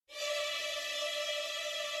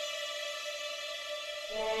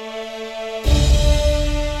So,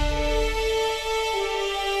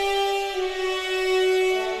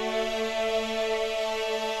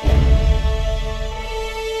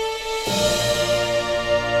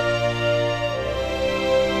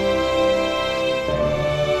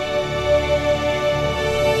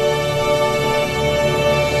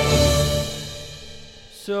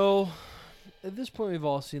 at this point, we've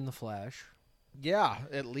all seen The Flash. Yeah,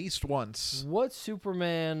 at least once. What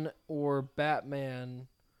Superman or Batman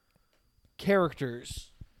characters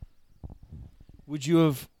would you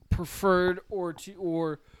have preferred, which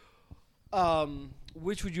would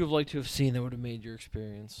you have liked to have seen that would have made your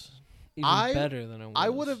experience even better than it was? I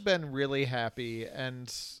would have been really happy,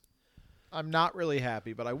 and I'm not really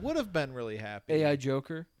happy, but I would have been really happy. AI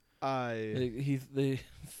Joker? The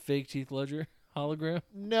fake Heath Ledger hologram?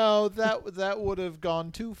 No, that would have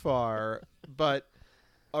gone too far, but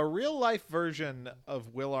a real-life version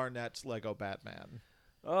of Will Arnett's Lego Batman.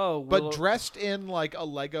 Oh, but dressed in like a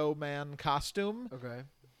Lego man costume. Okay.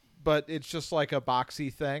 But it's just like a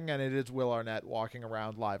boxy thing, and it is Will Arnett walking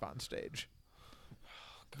around live on stage.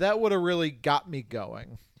 That would have really got me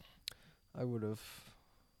going. I would have...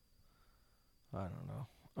 I don't know.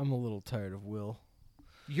 I'm a little tired of Will.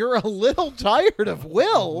 You're a little tired of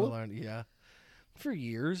Will? Yeah. For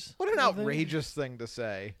years. What an outrageous thing to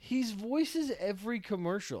say. He voices every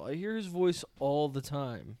commercial. I hear his voice all the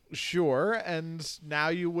time. Sure, and now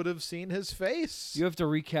you would have seen his face. You have to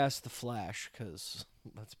recast The Flash, because,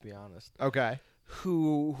 let's be honest. Okay.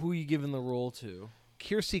 Who are you giving the role to?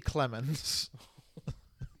 Kiersey Clemens.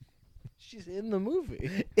 She's in the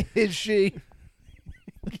movie. Is she?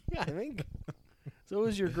 Yeah, I think. So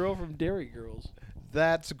is your girl from Dairy Girls.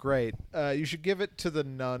 That's great. You should give it to the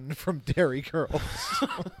nun from Dairy Girls.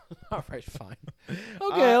 All right, fine.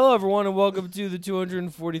 Okay, hello everyone, and welcome to the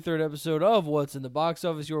 243rd episode of What's in the Box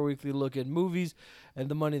Office, your weekly look at movies and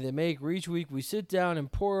the money they make. Where each week we sit down and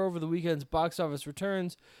pore over the weekend's box office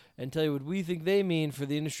returns and tell you what we think they mean for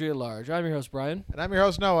the industry at large. I'm your host, Brian. And I'm your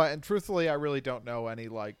host, Noah. And truthfully, I really don't know any,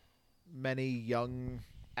 many young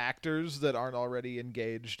actors that aren't already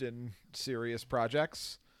engaged in serious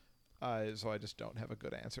projects. So I just don't have a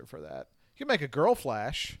good answer for that. You can make a girl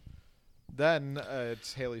Flash. Then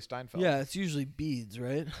it's Haley Steinfeld. Yeah, it's usually beads,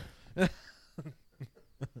 right?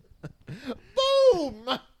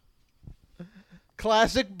 Boom!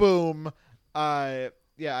 Classic boom. Yeah,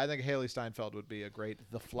 I think Haley Steinfeld would be a great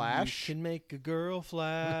The Flash. You can make a girl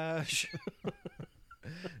Flash.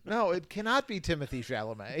 No, it cannot be Timothée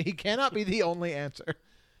Chalamet. He cannot be the only answer.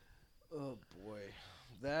 Oh, boy.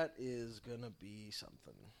 That is going to be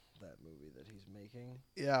something. That movie that he's making.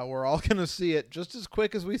 Yeah, we're all going to see it just as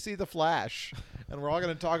quick as we see The Flash. And we're all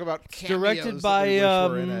going to talk about cameos directed by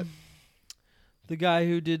that we wish were in it. The guy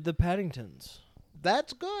who did The Paddingtons.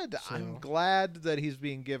 That's good. So. I'm glad that he's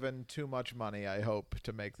being given too much money, I hope,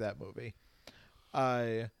 to make that movie.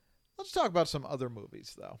 Let's talk about some other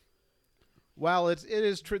movies, though. Well, it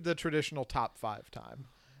is the traditional top 5 time.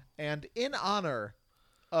 And in honor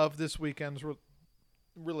of this weekend's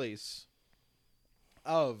release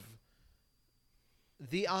of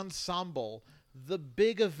the ensemble, the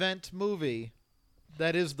big event movie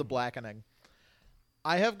that is The Blackening,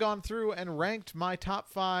 I have gone through and ranked my top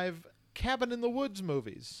 5 Cabin in the Woods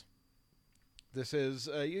movies. This is,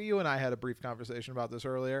 you and I had a brief conversation about this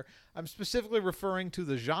earlier. I'm specifically referring to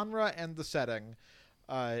the genre and the setting,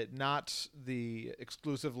 not the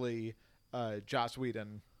exclusively Joss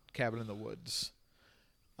Whedon Cabin in the Woods.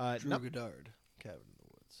 Drew Goddard, Cabin in the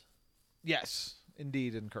Woods. Yes.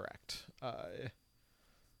 Indeed incorrect.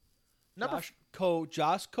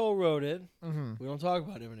 Joss co-wrote it. Mm-hmm. We don't talk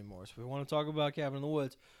about him anymore, so we want to talk about Cabin in the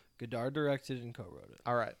Woods. Goddard directed and co-wrote it.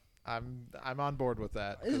 All right. I'm on board with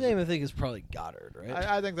that. His name, I think, is probably Goddard, right?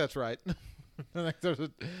 I think that's right. I think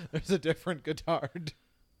there's a different Goddard.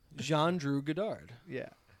 Jean-Drew Goddard. Yeah.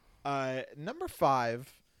 Number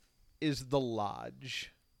 5 is The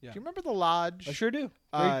Lodge. Yeah. Do you remember The Lodge? I sure do.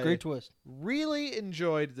 Great twist. Really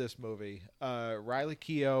enjoyed this movie. Riley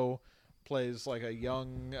Keough plays like a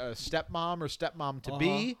young stepmom or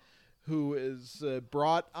stepmom-to-be who is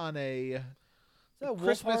brought on a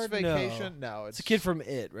Christmas vacation. No, it's a kid from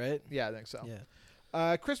It, right? Yeah, I think so.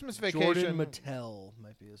 Yeah. Christmas vacation. Jordan Mattel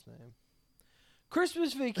might be his name.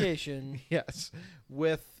 Christmas vacation. Yes,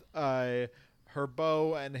 with her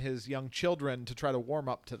beau and his young children to try to warm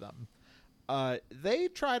up to them. They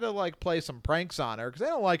try to play some pranks on her because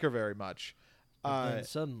they don't like her very much. And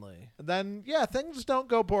suddenly, things don't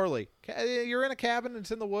go poorly. You're in a cabin,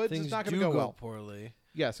 it's in the woods. Things it's not going to go well. Poorly.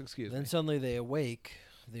 Yes, excuse me. Then suddenly they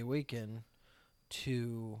awaken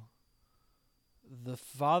to the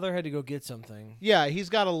father had to go get something. Yeah, he's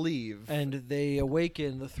got to leave. And they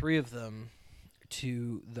awaken, the three of them,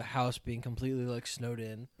 to the house being completely like snowed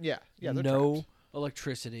in. Yeah, they're no trapped.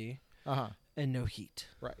 electricity. Uh-huh. And no heat.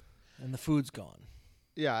 Right. And the food's gone.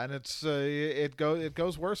 Yeah, and it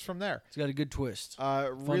goes worse from there. It's got a good twist.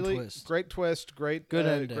 Really twist. Great twist, great Good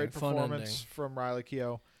ending, great fun performance ending. from Riley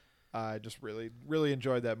Keough. Just really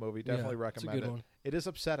enjoyed that movie. Definitely recommend it's a good it. one. It is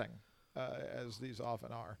upsetting, as these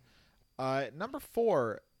often are. Number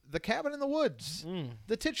 4, The Cabin in the Woods,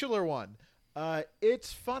 the titular one.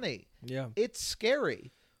 It's funny. Yeah. It's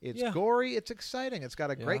scary. It's gory. It's exciting. It's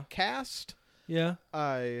got a great cast. Yeah.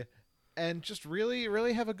 And just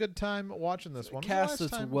really have a good time watching this one. Cast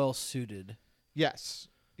that's well suited. Yes.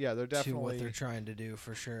 Yeah, they're definitely to what they're trying to do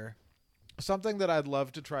for sure. Something that I'd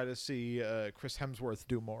love to try to see Chris Hemsworth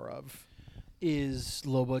do more of is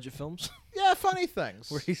low budget films. Yeah, funny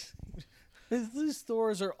things. Where these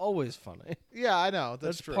Thors are always funny. Yeah, I know.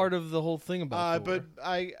 That's true. Part of the whole thing about Thor. But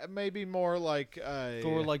I maybe more like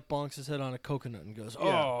Thor like bonks his head on a coconut and goes,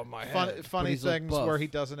 "Oh, my head." Funny things where he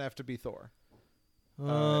doesn't have to be Thor.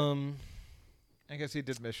 I guess he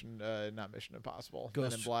did not Mission Impossible,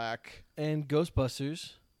 Men in Black, and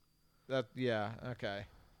Ghostbusters. Okay.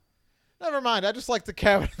 Never mind. I just like The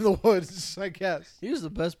Cabin in the Woods, I guess. He was the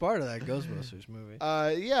best part of that Ghostbusters movie.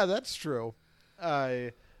 Yeah, that's true.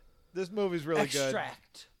 This movie's really good.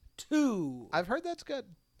 Extract 2. I've heard that's good.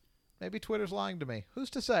 Maybe Twitter's lying to me. Who's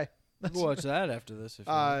to say? We'll watch that after this. If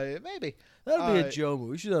you want. Maybe. That'll be a Joe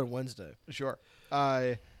movie. We should do that on Wednesday. Sure.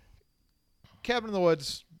 Cabin in the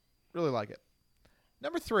Woods. Really like it.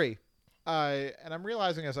 Number 3. And I'm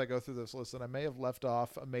realizing as I go through this list that I may have left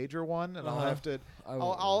off a major one, and I'll have to.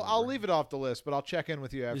 I'll leave it off the list, but I'll check in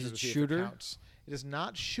with you after to see Shooter? if it counts. It is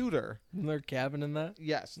not Shooter. Isn't there a cabin in that?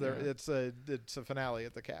 Yes, it's a finale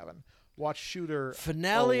at the cabin. Watch Shooter.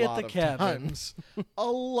 Finale at the cabin. A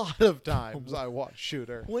lot of times I watch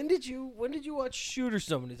Shooter. When did you watch Shooter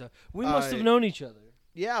so many times? We must have known each other.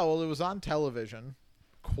 Yeah, well, it was on television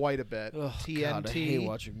quite a bit. Ugh, TNT. God, I hate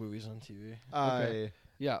watching movies on TV. Okay.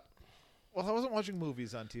 Yeah. Well, I wasn't watching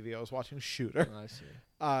movies on TV. I was watching Shooter. I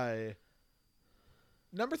see.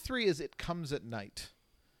 Number 3 is It Comes at Night,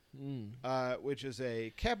 which is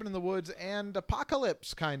a cabin in the woods and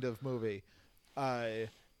apocalypse kind of movie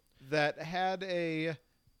that had it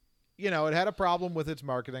had a problem with its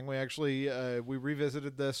marketing. We actually we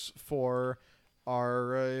revisited this for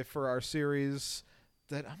our series.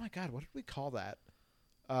 That oh my God, what did we call that?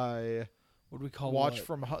 What do we call Watch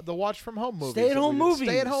from Home movies? Stay at home movies.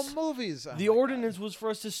 Stay at home movies. The ordinance was for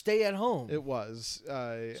us to stay at home. It was.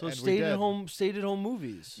 So stayed at home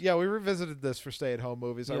movies. Yeah, we revisited this for stay at home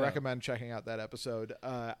movies. I recommend checking out that episode.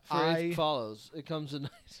 It follows. It comes at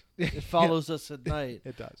night. It follows us at night.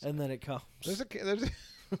 It does. And then it comes. That's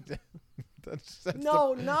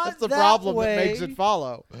not the that problem way. that makes it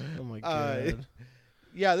follow. Oh my God.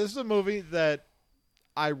 Yeah, this is a movie that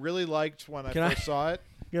I really liked when I first saw it.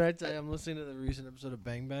 Can I tell you, I'm listening to the recent episode of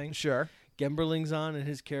Bang Bang. Sure. Gemberling's on, and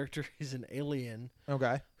his character is an alien.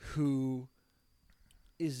 Okay. Who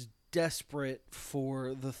is desperate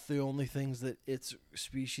for the only things that its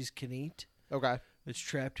species can eat. Okay. It's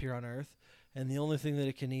trapped here on Earth, and the only thing that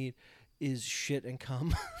it can eat is shit and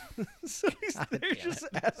cum. So they're just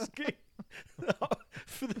asking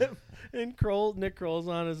for them. And Nick Kroll's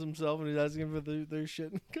on as himself, and he's asking for their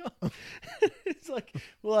shit and cum. It's like,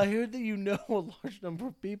 well, I heard that you know a large number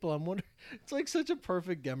of people. I'm wondering. It's like such a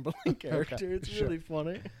perfect Gemberling character. Okay, it's really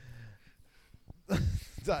funny.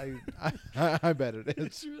 I bet it is.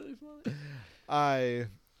 It's really funny.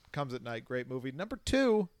 Comes at Night, great movie. Number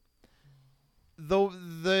 2,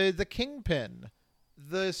 the Kingpin,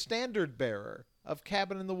 the standard bearer of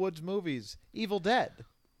Cabin in the Woods movies, Evil Dead.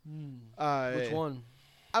 Which one?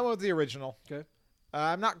 I went with the original. Okay.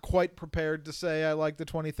 I'm not quite prepared to say I like the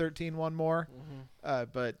 2013 one more,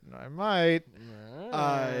 but I might.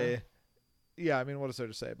 Yeah, I mean, what is there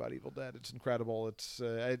to say about Evil Dead? It's incredible. It's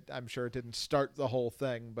I'm sure it didn't start the whole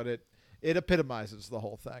thing, but it epitomizes the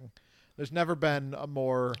whole thing. There's never been a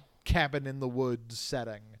more cabin in the woods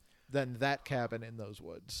setting than that cabin in those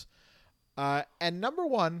woods. And number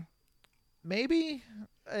 1, maybe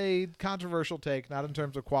a controversial take, not in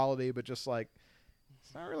terms of quality, but just like,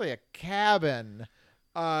 it's not really a cabin,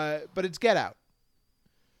 but it's Get Out,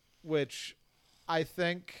 which I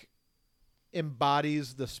think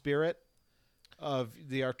embodies the spirit of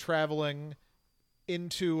they are traveling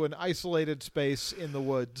into an isolated space in the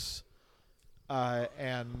woods,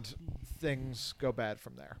 and things go bad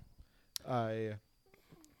from there.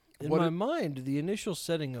 In my mind, the initial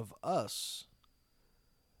setting of Us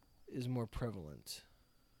is more prevalent.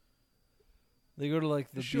 They go to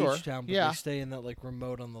like the Sure. beach town, but Yeah. they stay in that like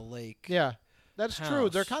remote on the lake. Yeah, that's true.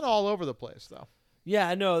 They're House. kind of all over the place, though. Yeah,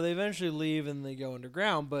 I know. They eventually leave and they go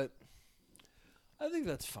underground, but I think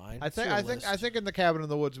that's fine. I It's think your I think I list. think in the Cabin in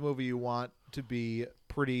the Woods movie, you want to be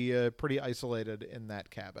pretty isolated in that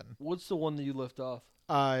cabin. What's the one that you left off?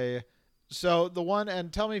 So the one,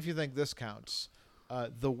 and tell me if you think this counts.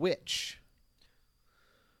 The Witch,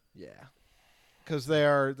 Yeah. because they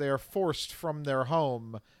are forced from their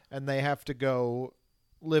home and they have to go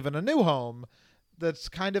live in a new home that's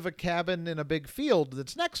kind of a cabin in a big field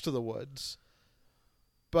that's next to the woods.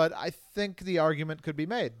 But I think the argument could be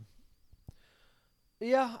made.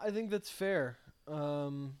 Yeah, I think that's fair.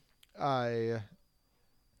 I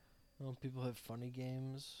Well, people have funny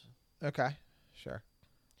games. Okay, sure.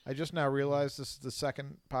 I just now realized this is the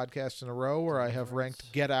second podcast in a row where I have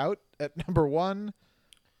ranked Get Out at number 1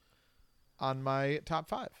 on my top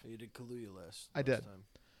 5. You did Kaluuya last. I did.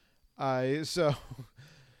 Time. So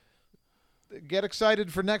get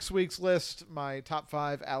excited for next week's list, my top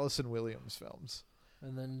 5 Allison Williams films.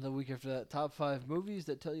 And then the week after that, top 5 movies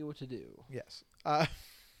that tell you what to do. Yes. But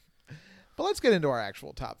let's get into our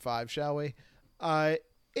actual top 5, shall we?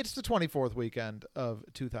 It's the 24th weekend of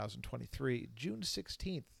 2023, June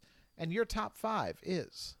 16th, and your top 5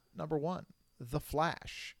 is number 1, The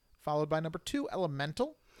Flash, followed by number 2,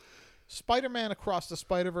 Elemental, Spider-Man Across the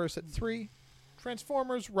Spider-Verse at 3,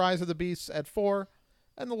 Transformers Rise of the Beasts at 4,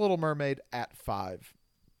 and The Little Mermaid at 5.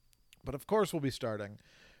 But of course we'll be starting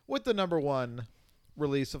with the number 1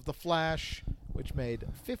 release of The Flash, which made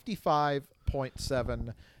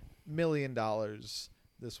 $55.7 million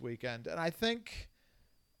this weekend. And I think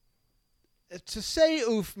to say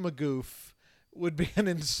oof magoof would be an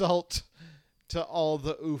insult to all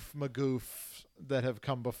the oof magoof that have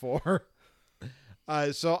come before.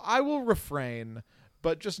 So I will refrain,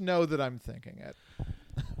 but just know that I'm thinking it.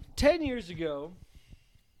 10 years ago,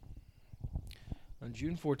 on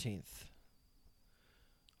June 14th,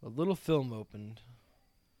 a little film opened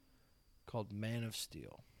called Man of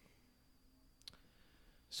Steel.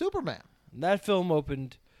 Superman. And that film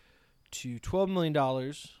opened to $12 million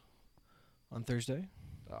on Thursday.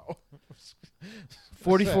 Oh.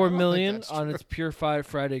 $44 million that's on true. its pure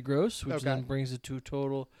Friday gross, which Okay. then brings it to a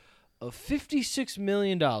total of $56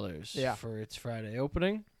 million Yeah. for its Friday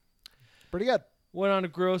opening. Pretty good. Went on to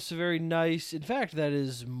gross a very nice. In fact, that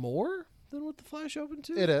is more than what The Flash opened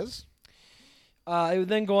to. It is. It would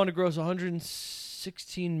then go on to gross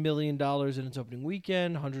 $116 million in its opening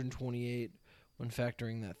weekend, 128 when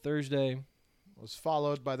factoring that Thursday. Was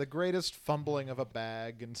followed by the greatest fumbling of a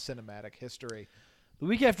bag in cinematic history. The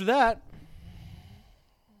week after that,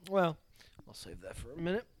 well, I'll save that for a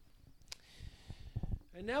minute.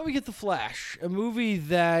 And now we get The Flash, a movie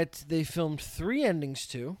that they filmed 3 endings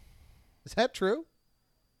to. Is that true?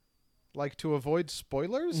 Like to avoid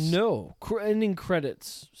spoilers? No, ending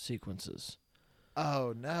credits sequences.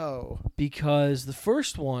 Oh, no. Because the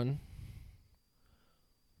first one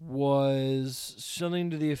was something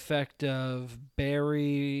to the effect of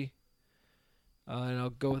Barry, and I'll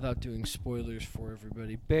go without doing spoilers for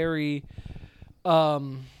everybody. Barry,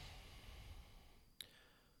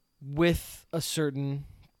 with a certain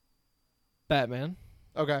Batman,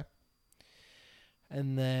 Okay.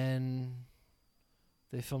 and then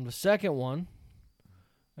they filmed a second one,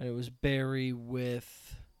 and it was Barry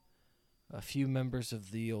with a few members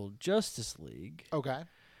of the old Justice League. Okay.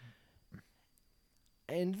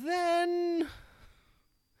 And then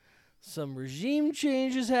some regime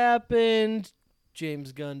changes happened.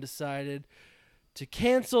 James Gunn decided to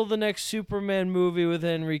cancel the next Superman movie with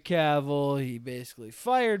Henry Cavill. He basically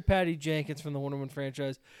fired Patty Jenkins from the Wonder Woman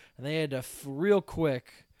franchise, and they had to real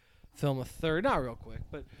quick film a third. Not real quick,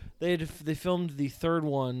 but they filmed the third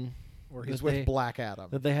one Where he's that with they- Black Adam.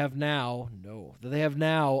 that they have now. No, that they have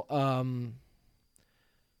now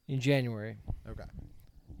in January. Okay.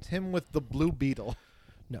 It's him with the Blue Beetle.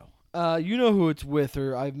 No. You know who it's with,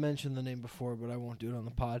 or I've mentioned the name before, but I won't do it on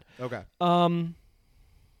the pod. Okay.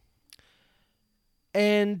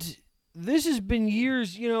 And this has been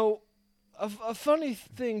years, you know, a funny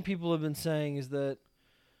thing people have been saying is that,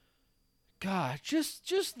 God, just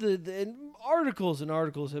the articles and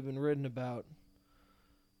articles have been written about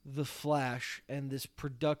The Flash and this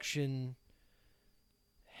production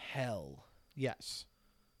hell Yes.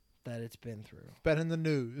 that it's been through. Been in the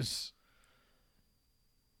news.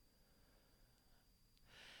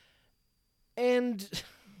 And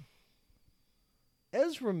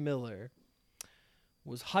Ezra Miller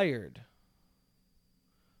was hired.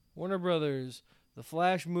 Warner Brothers, The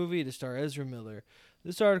Flash movie to star Ezra Miller.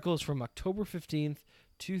 This article is from October 15th,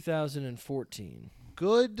 2014.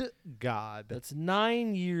 Good God. That's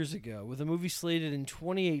 9 years ago, with a movie slated in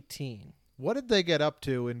 2018. What did they get up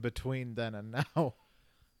to in between then and now?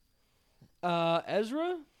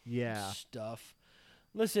 Ezra? Yeah. Stuff.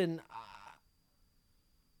 Listen,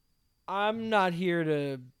 I'm not here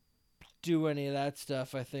to do any of that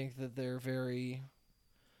stuff. I think that they're very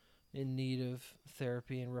in need of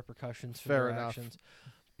therapy and repercussions for Fair their enough. actions.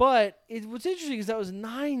 But what's interesting is that was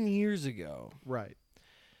 9 years ago. Right.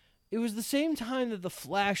 It was the same time that the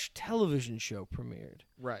Flash television show premiered.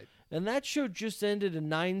 Right. And that show just ended a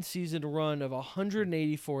 9-season run of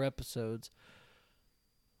 184 episodes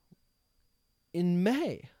in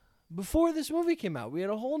May. Before this movie came out, we had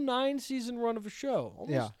a whole 9-season run of a show.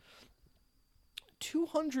 Almost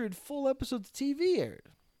 200 full episodes of TV aired.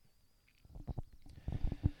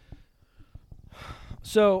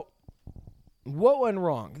 So, what went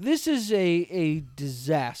wrong? This is a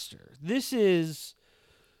disaster. This is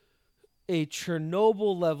a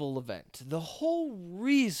Chernobyl-level event. The whole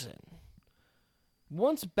reason,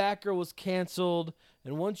 once Batgirl was canceled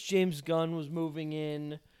and once James Gunn was moving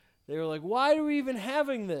in, they were like, why are we even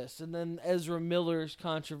having this? And then Ezra Miller's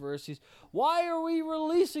controversies. Why are we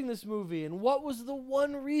releasing this movie? And what was the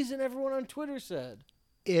one reason everyone on Twitter said?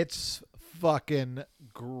 It's fucking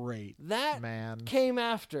great. That man came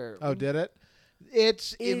after. Oh, did it?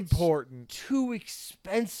 It's important. Too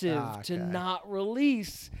expensive to not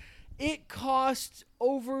release. It cost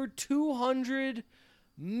over $200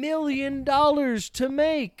 million to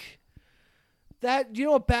make. That, you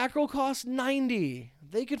know what, Batgirl cost $90.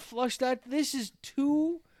 They could flush that. This is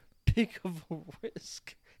too big of a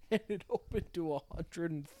risk. And it opened to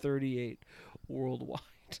 138 worldwide.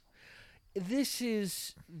 This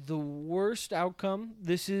is the worst outcome.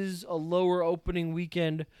 This is a lower opening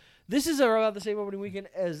weekend. This is about the same opening weekend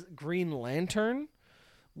as Green Lantern,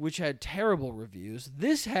 which had terrible reviews.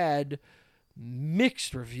 This had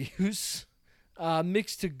mixed reviews,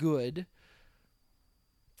 mixed to good.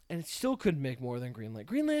 And it still couldn't make more than Green Lantern.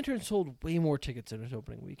 Green Lantern sold way more tickets in its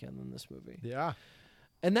opening weekend than this movie. Yeah.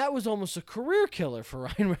 And that was almost a career killer for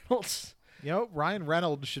Ryan Reynolds. You know, Ryan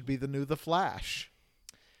Reynolds should be the new The Flash.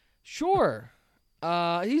 Sure.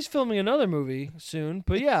 He's filming another movie soon,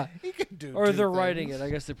 but yeah. He can do Or two they're things. writing it. I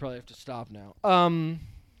guess they probably have to stop now.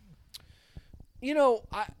 You know,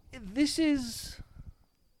 this is...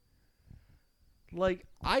 Like,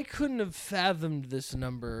 I couldn't have fathomed this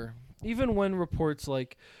number. Even when reports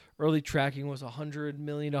like early tracking was 100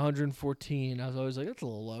 million to 114, I was always like, that's a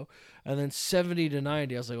little low. And then 70 to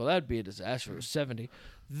 90, I was like, well, that'd be a disaster. It was 70.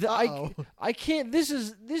 I can't. This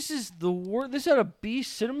is the worst. This had a B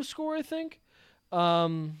cinema score, I think.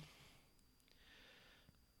 And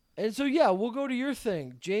so yeah, we'll go to your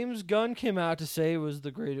thing. James Gunn came out to say it was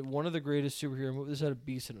one of the greatest superhero movies. This had a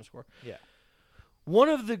B cinema score. Yeah. One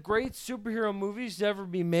of the great superhero movies to ever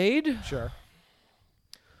be made. Sure.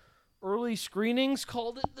 Early screenings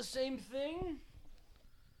called it the same thing.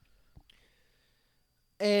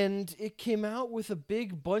 And it came out with a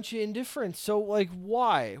big bunch of indifference. So, like,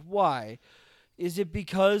 why? Why? Is it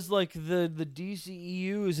because, like, the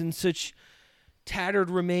DCEU is in such tattered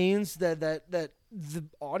remains that the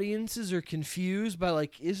audiences are confused by,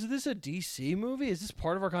 like, is this a DC movie? Is this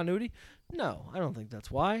part of our continuity? No, I don't think that's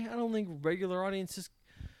why. I don't think regular audiences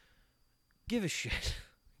give a shit,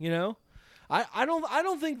 you know? I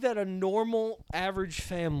don't think that a normal average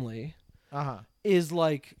family is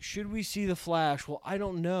like, should we see The Flash? Well, I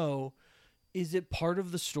don't know. Is it part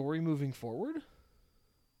of the story moving forward?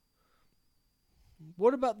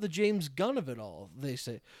 What about the James Gunn of it all? They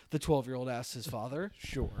say the 12-year-old asks his father.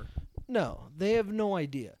 Sure. No, they have no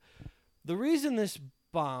idea. The reason this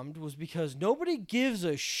bombed was because nobody gives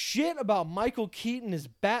a shit about Michael Keaton as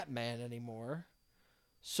Batman anymore.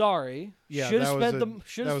 Sorry. Yeah, that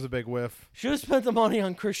was a big whiff. Should have spent the money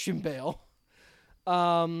on Christian Bale.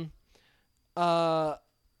 No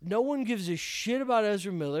one gives a shit about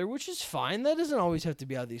Ezra Miller, which is fine. That doesn't always have to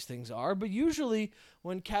be how these things are. But usually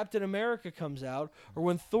when Captain America comes out or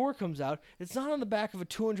when Thor comes out, it's not on the back of a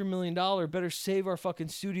 $200 million better save our fucking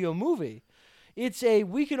studio movie. It's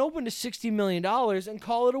we can open to $60 million and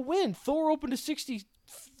call it a win. Thor opened to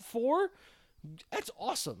 64. That's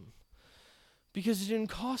awesome. Because it didn't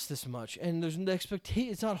cost this much, and there's no expectation.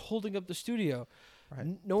 It's not holding up the studio.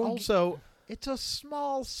 Right. No one Also, it's a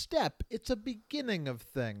small step. It's a beginning of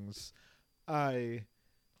things. I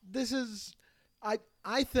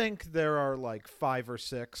think there are like 5 or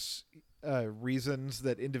 6 reasons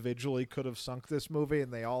that individually could have sunk this movie,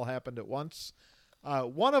 and they all happened at once.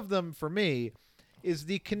 One of them, for me, is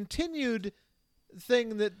the continued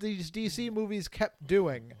thing that these DC movies kept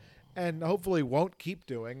doing, and hopefully won't keep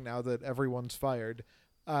doing now that everyone's fired.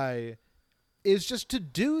 is just to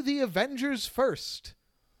do the Avengers first.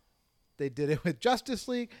 They did it with Justice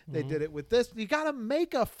League. They did it with this. You got to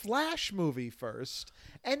make a Flash movie first.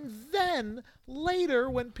 And then later,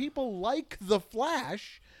 when people like The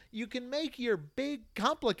Flash, you can make your big,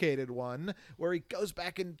 complicated one where he goes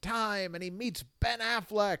back in time and he meets Ben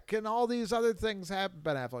Affleck and all these other things happen.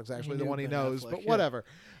 Ben Affleck's actually the one he knows, but whatever.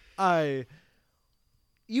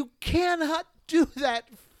 You cannot do that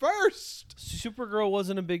first. Supergirl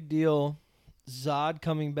wasn't a big deal. Zod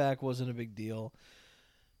coming back wasn't a big deal.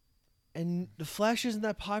 And the Flash isn't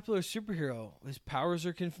that popular superhero. His powers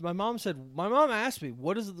are my mom asked me,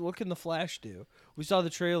 what can the Flash do? We saw the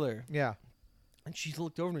trailer. Yeah. And she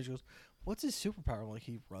looked over and she goes, what's his superpower? Like,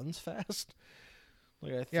 he runs fast?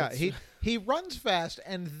 He runs fast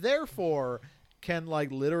and therefore can,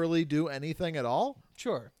 like, literally do anything at all.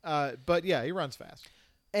 Sure. But yeah, he runs fast.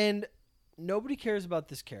 And nobody cares about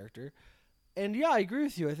this character. And yeah, I agree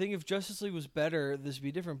with you. I think if Justice League was better, this would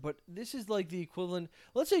be different. But this is like the equivalent.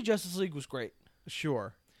 Let's say Justice League was great.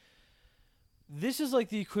 Sure. This is like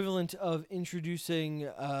the equivalent of introducing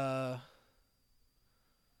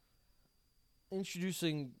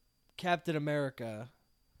Captain America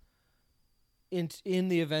in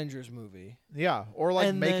the Avengers movie. Yeah, or like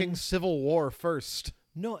and making then, Civil War first.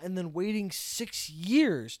 No, and then waiting 6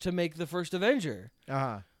 years to make the first Avenger.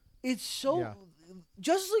 Uh-huh. It's so... Yeah.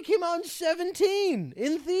 Justice League came out in 2017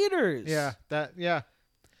 in theaters. Yeah,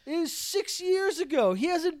 It was 6 years ago. He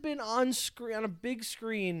hasn't been on screen on a big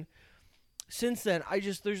screen since then.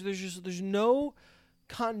 There's no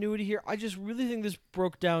continuity here. I just really think this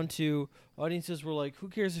broke down to audiences were like, who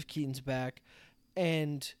cares if Keaton's back?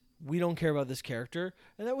 And we don't care about this character.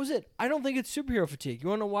 And that was it. I don't think it's superhero fatigue. You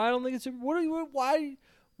want to know why I don't think it's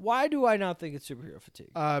why do I not think it's superhero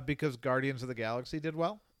fatigue? Because Guardians of the Galaxy did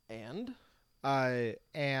well. And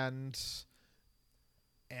Ant-Man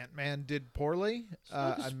did poorly.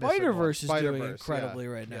 Spider-Verse is doing incredibly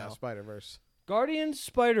right now. Yeah, Spider-Verse. Guardians,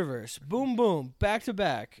 Spider-Verse, boom, boom, back to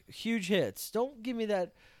back, huge hits. Don't give me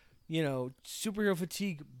that, superhero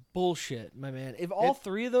fatigue bullshit, my man. If all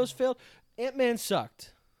three of those failed, Ant-Man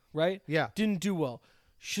sucked, right? Yeah, didn't do well.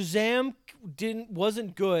 Shazam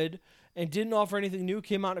wasn't good and didn't offer anything new.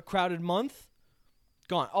 Came out in a crowded month.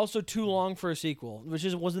 Gone. Also too long for a sequel, which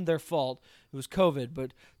wasn't their fault. It was COVID,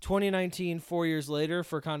 but 2019, 4 years later,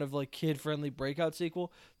 for kind of like kid-friendly breakout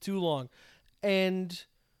sequel, too long. And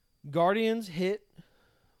Guardians hit,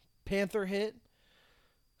 Panther hit,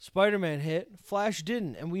 Spider-Man hit, Flash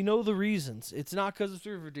didn't, and we know the reasons. It's not because of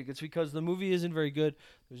superhero fatigue. It's because the movie isn't very good.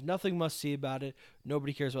 There's nothing must-see about it.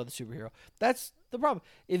 Nobody cares about the superhero. That's the problem.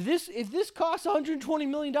 If this cost $120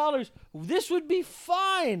 million, this would be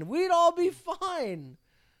fine. We'd all be fine.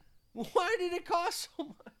 Why did it cost so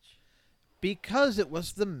much? Because it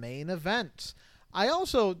was the main event. I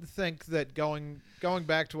also think that going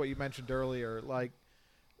back to what you mentioned earlier, like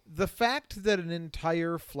the fact that an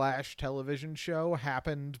entire Flash television show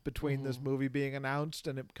happened between this movie being announced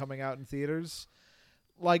and it coming out in theaters,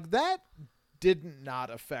 like that did not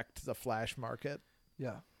affect the Flash market.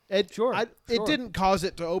 Yeah. It didn't cause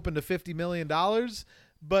it to open to $50 million,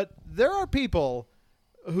 but there are people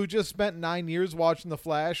who just spent 9 years watching The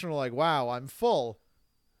Flash and were like, wow, I'm full.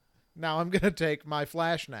 Now I'm going to take my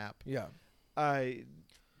Flash nap. Yeah.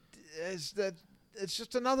 It's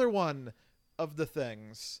just another one of the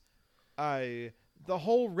things. The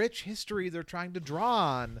whole rich history they're trying to draw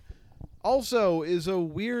on also is a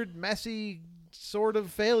weird, messy sort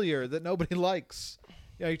of failure that nobody likes.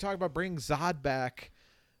 You talk about bringing Zod back.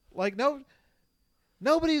 Like,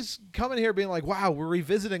 nobody's coming here being like, wow, we're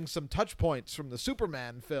revisiting some touch points from the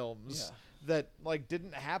Superman films that, like,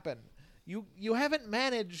 didn't happen. You haven't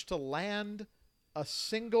managed to land a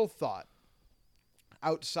single thought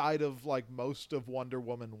outside of, like, most of Wonder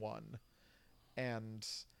Woman 1. And,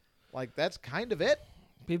 like, that's kind of it.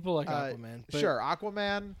 People like Aquaman. Sure,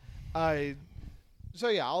 Aquaman. So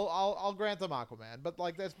yeah, I'll grant them Aquaman, but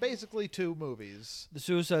like that's basically two movies. The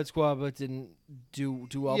Suicide Squad, but didn't do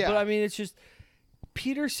well. Yeah. But I mean, it's just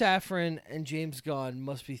Peter Safran and James Gunn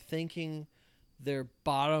must be thinking their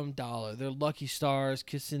bottom dollar, their lucky stars,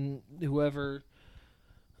 kissing whoever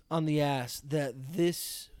on the ass that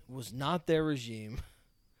this was not their regime,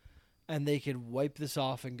 and they could wipe this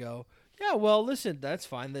off and go, yeah, well, listen, that's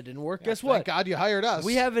fine. That didn't work. Guess what? Thank God you hired us.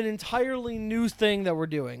 We have an entirely new thing that we're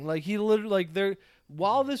doing. Like he literally,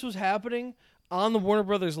 while this was happening on the Warner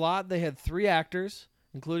Brothers lot, they had 3 actors,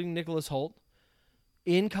 including Nicholas Hoult,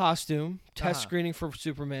 in costume, test screening for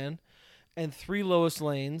Superman, and 3 Lois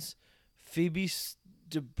Lanes, Phoebe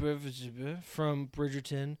from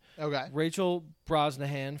Bridgerton, Rachel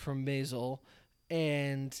Brosnahan from Maisel,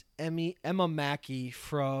 and Emma Mackey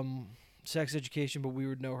from Sex Education, but we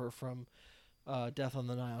would know her from Death on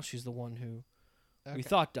the Nile. She's the one who we Okay.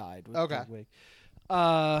 thought died with Okay. the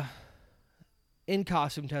wig. In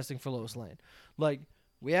costume testing for Lois Lane. Like,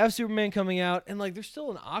 we have Superman coming out, and like there's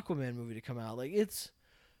still an Aquaman movie to come out. Like, it's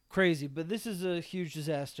crazy, but this is a huge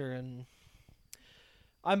disaster, and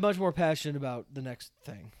I'm much more passionate about the next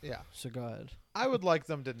thing. Yeah. So go ahead. I would like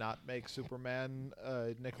them to not make Superman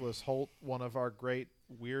Nicholas Hoult one of our great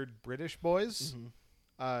weird British boys. Mm-hmm.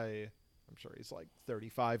 I'm sure he's like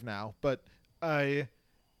 35 now, but I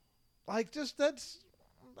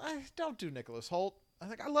don't do Nicholas Hoult.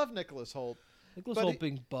 I love Nicholas Hoult. Nicholas But Hoult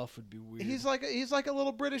being buff would be weird. He's like a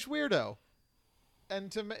little British weirdo, and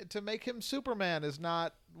to make him Superman is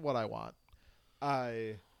not what I want.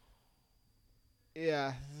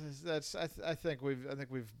 Yeah, I think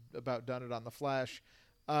we've about done it on the Flash.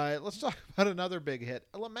 Let's talk about another big hit,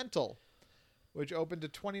 Elemental, which opened to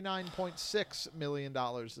 $29.6 million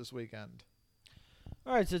this weekend.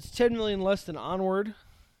 All right, so it's $10 million less than Onward,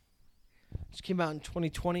 which came out in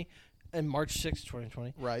 2020 and March 6th,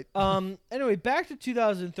 2020. Right. Anyway, back to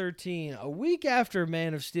 2013. A week after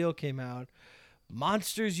Man of Steel came out,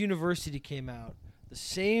 Monsters University came out. The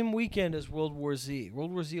same weekend as World War Z.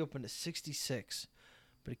 World War Z opened at 66,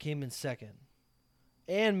 but it came in second.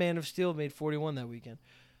 And Man of Steel made 41 that weekend,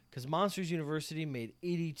 because Monsters University made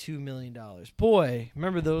 $82 million. Boy,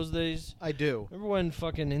 remember those days? I do. Remember when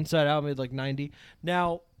fucking Inside Out made like 90?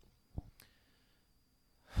 Now,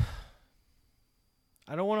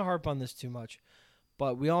 I don't want to harp on this too much,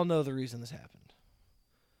 but we all know the reason this happened.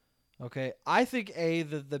 Okay, I think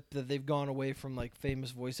that they've gone away from like famous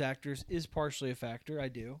voice actors is partially a factor. I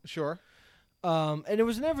do. Sure. And it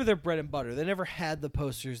was never their bread and butter. They never had the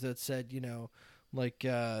posters that said, you know, like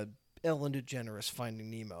Ellen DeGeneres Finding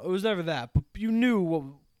Nemo. It was never that, but you knew what,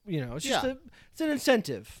 you know. It's just it's an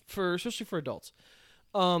incentive for, especially for adults.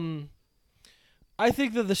 I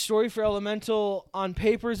think that the story for Elemental on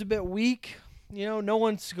paper is a bit weak. You know, no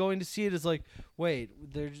one's going to see it as like, wait,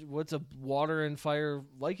 what's a water and fire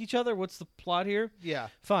like each other? What's the plot here? Yeah.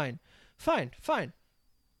 Fine.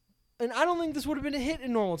 And I don't think this would have been a hit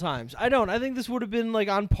in normal times. I don't. I think this would have been like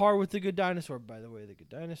on par with The Good Dinosaur. By the way, The Good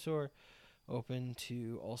Dinosaur opened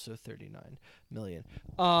to also 39 million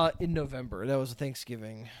in November. That was a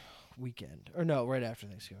Thanksgiving weekend. Or no, right after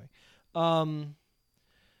Thanksgiving.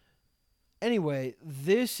 Anyway,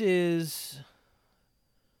 this is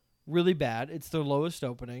really bad. It's their lowest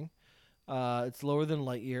opening. It's lower than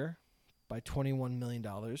Lightyear by $21 million.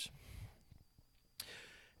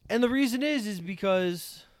 And the reason is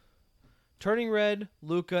because Turning Red,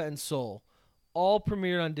 Luca, and Soul all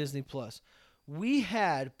premiered on Disney Plus. We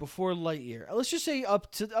had before Lightyear. Let's just say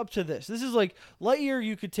up to this. This is like Lightyear.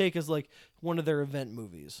 You could take as like one of their event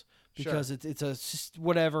movies because it's a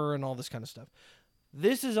whatever and all this kind of stuff.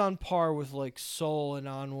 This is on par with like Soul and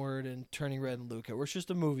Onward and Turning Red and Luca, where it's just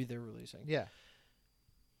a movie they're releasing. Yeah.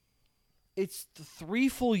 It's 3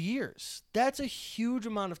 full years. That's a huge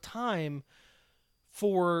amount of time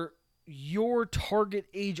for your target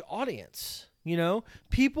age audience. You know,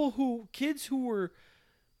 kids who were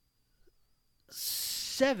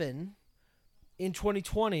 7 in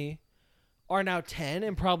 2020 are now 10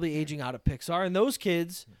 and probably aging out of Pixar. And those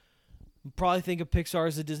kids probably think of Pixar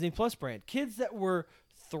as a Disney Plus brand. Kids that were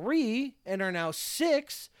 3 and are now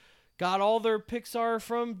 6 got all their Pixar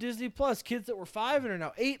from Disney Plus. Kids that were 5 and are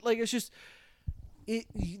now 8. Like, it's just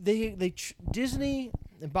Disney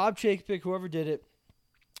and Bob Chapek, whoever did it,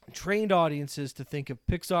 trained audiences to think of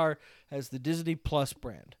Pixar as the Disney Plus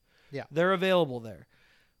brand. Yeah. They're available there.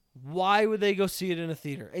 Why would they go see it in a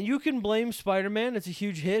theater? And you can blame Spider-Man. It's a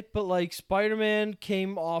huge hit, but like Spider-Man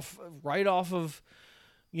came right off of,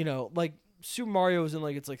 you know, like Super Mario was in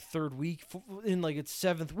like its like third week, in like its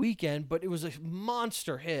 7th weekend, but it was a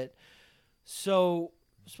monster hit. So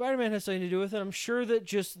Spider-Man has something to do with it. I'm sure that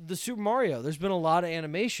just the Super Mario, there's been a lot of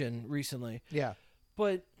animation recently. Yeah.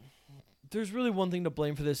 But there's really one thing to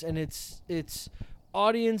blame for this, and it's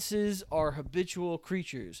audiences are habitual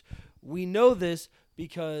creatures. We know this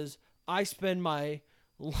because I spend my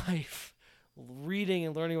life reading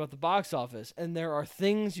and learning about the box office, and there are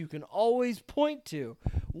things you can always point to.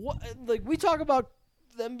 Like, we talk about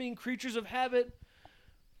them being creatures of habit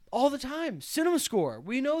all the time. Cinema score.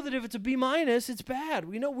 We know that if it's a B-, it's bad.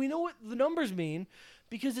 We know what the numbers mean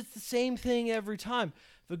because it's the same thing every time.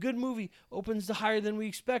 If a good movie opens to higher than we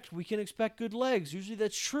expect, we can expect good legs. Usually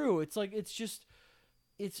that's true. It's like, it's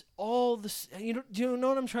all this. Do you know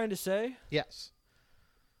what I'm trying to say? Yes.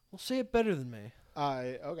 Well, say it better than me.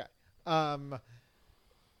 Okay.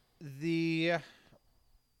 The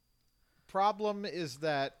problem is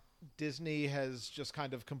that Disney has just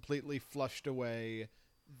kind of completely flushed away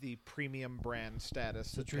the premium brand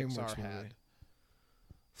status that DreamWorks Pixar movie. had.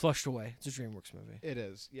 Flushed away. It's a DreamWorks movie. It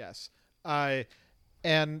is, yes.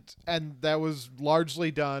 And that was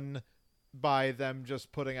largely done by them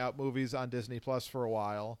just putting out movies on Disney Plus for a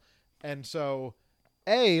while. And so,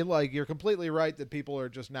 like, you're completely right that people are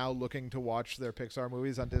just now looking to watch their Pixar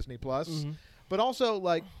movies on Disney Plus. Mm-hmm. But also,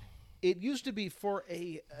 like, it used to be for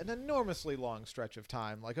an enormously long stretch of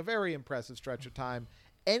time, like a very impressive stretch of time,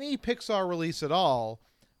 any Pixar release at all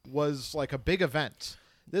was like a big event.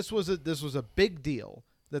 This was a big deal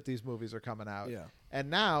that these movies are coming out. Yeah. And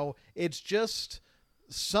now it's just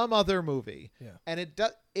some other movie. Yeah. And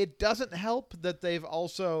it doesn't help that they've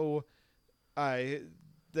also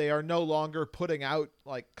they are no longer putting out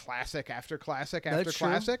like classic after classic after That's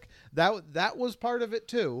classic. That was part of it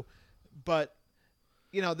too. But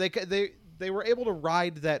you know, they were able to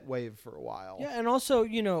ride that wave for a while. Yeah, and also,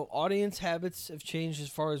 you know, audience habits have changed as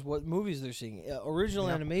far as what movies they're seeing. Original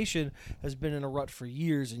animation has been in a rut for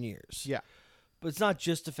years and years. Yeah. But it's not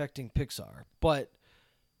just affecting Pixar. But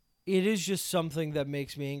it is just something that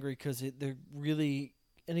makes me angry because they're really...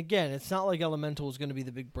 And again, it's not like Elemental is going to be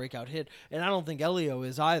the big breakout hit. And I don't think Elio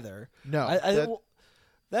is either. No. Well,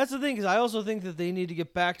 that's the thing, because I also think that they need to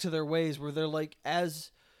get back to their ways where they're like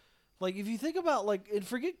as... Like, if you think about, like, and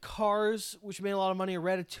forget Cars, which made a lot of money, or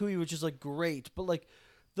Ratatouille, which is, like, great. But, like,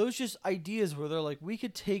 those just ideas where they're like, we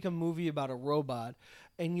could take a movie about a robot,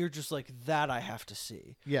 and you're just like, that I have to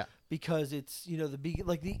see. Yeah. Because it's, you know,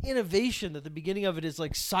 the innovation at the beginning of it is,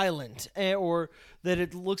 like, silent. Or that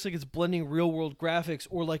it looks like it's blending real-world graphics.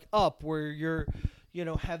 Or, like, Up, where you're... You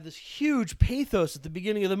know, have this huge pathos at the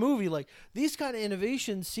beginning of the movie. Like, these kind of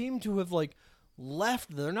innovations seem to have, like...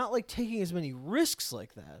 left. They're not like taking as many risks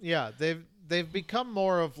like that. Yeah, they've become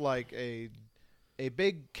more of like a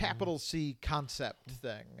big capital C concept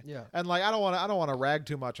thing. Yeah. And like I don't want to rag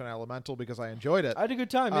too much on Elemental because I enjoyed it. I had a good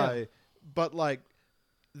time, yeah. But like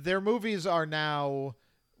their movies are now,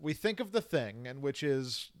 we think of The Thing, and which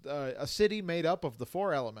is a city made up of the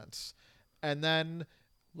four elements. And then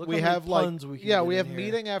Look we how have many like puns we can we get have in here.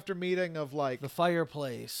 meeting after meeting of like The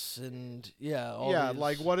fireplace and all these.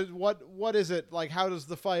 like what is it like? How does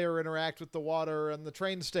the fire interact with the water and the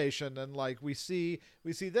train station? And like we see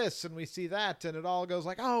this and we see that, and it all goes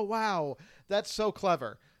like, oh wow, that's so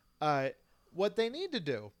clever. What they need to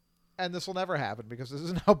do, and this will never happen because this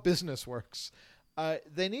isn't how business works.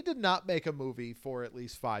 They need to not make a movie for at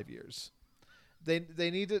least 5 years. They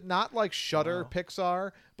need to not like shutter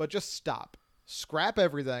Pixar, but just stop. Scrap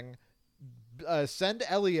everything. Send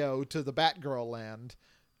Elio to the Batgirl land.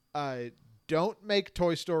 Don't make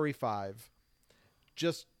Toy Story 5.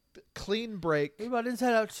 Just clean break. What about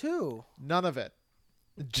Inside Out 2? None of it.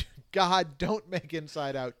 God, don't make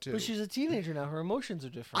Inside Out 2. But she's a teenager now. Her emotions are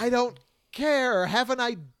different. I don't care. Have an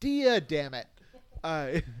idea, damn it.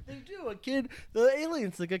 They do. The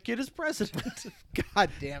aliens think a kid is president.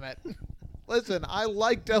 God damn it. Listen, I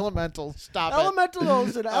liked Elemental. Stop Elemental, it.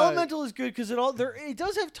 listen, Elemental is good because it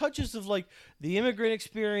does have touches of like the immigrant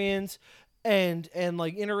experience and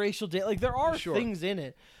like interracial like there are things in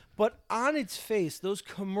it, but on its face, those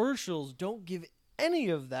commercials don't give any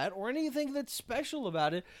of that or anything that's special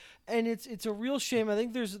about it, and it's a real shame. I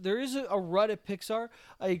think there is a rut at Pixar.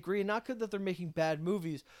 I agree, not good that they're making bad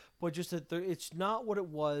movies, but just that it's not what it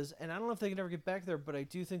was, and I don't know if they can ever get back there, but I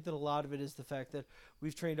do think that a lot of it is the fact that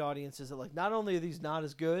we've trained audiences that like not only are these not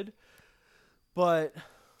as good, but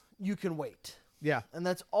you can wait. Yeah. And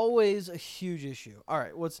that's always a huge issue. All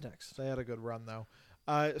right, what's next? They had a good run, though.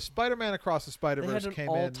 Spider-Man Across the Spider-Verse came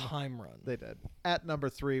in. They had an all-time run. They did. At number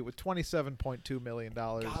 3 with $27.2 million.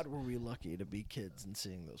 God, were we lucky to be kids and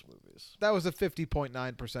seeing those movies. That was a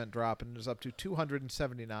 50.9% drop, and it was up to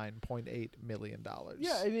 $279.8 million.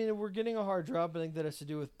 Yeah, I mean, we're getting a hard drop. I think that has to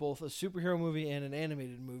do with both a superhero movie and an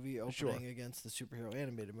animated movie opening against the superhero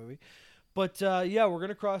animated movie. But, yeah, we're going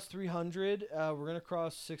to cross 300. We're going to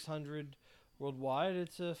cross 600 worldwide.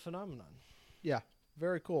 It's a phenomenon. Yeah,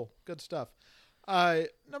 very cool. Good stuff.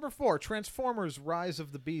 Number 4, Transformers: Rise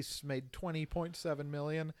of the Beasts made $20.7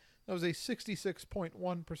 million. That was a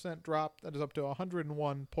 66.1% drop. That is up to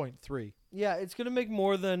 101.3. Yeah, it's gonna make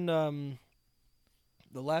more than the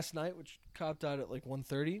Last Night, which copped out at like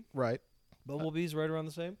 130. Right. Bumblebee's right around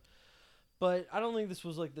the same. But I don't think this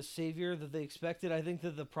was like the savior that they expected. I think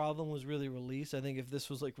that the problem was really release. I think if this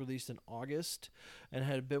was like released in August and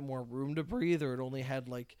had a bit more room to breathe, or it only had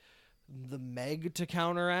like the Meg to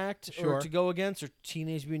counteract or to go against, or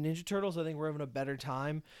Teenage Mutant Ninja Turtles, I think we're having a better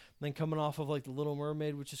time than coming off of like The Little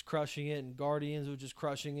Mermaid, which is crushing it, and Guardians, which is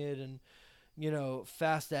crushing it, and you know,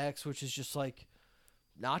 Fast X, which is just like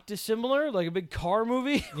not dissimilar, like a big car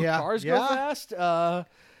movie. Yeah, Cars go fast.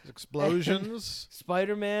 Explosions.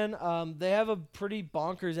 Spider-Man. They have a pretty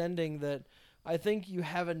bonkers ending that I think you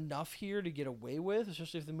have enough here to get away with,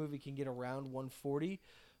 especially if the movie can get around 140.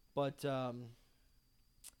 But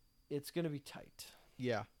it's going to be tight.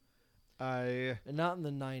 Yeah. And not in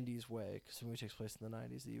the 90s way, because the movie takes place in the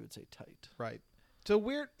 90s that you would say tight. Right.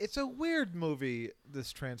 It's a weird movie,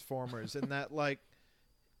 this Transformers, in that like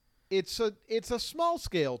it's a small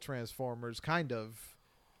scale Transformers kind of.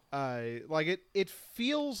 Like it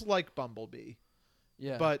feels like Bumblebee.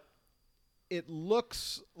 Yeah. But it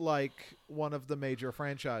looks like one of the major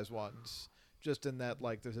franchise ones, just in that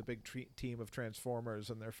like there's a big team of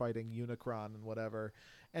Transformers and they're fighting Unicron and whatever,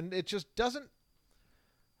 and it just doesn't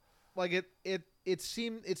like it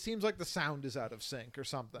seems like the sound is out of sync or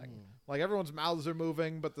something. Like everyone's mouths are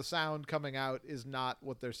moving, but the sound coming out is not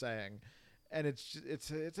what they're saying, and it's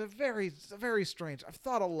a very strange. I've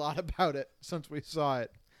thought a lot about it since we saw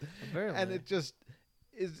it, Apparently. and it just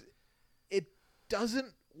is. It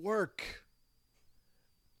doesn't work.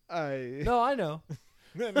 No, I know.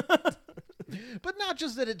 But not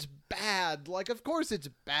just that it's bad. Like, of course it's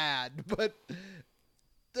bad, but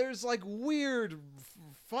there's like weird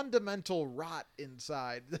fundamental rot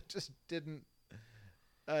inside that just didn't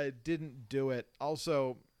do it.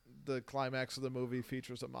 Also, the climax of the movie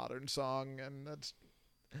features a modern song, and that's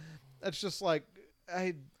just like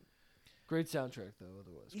Great soundtrack, though,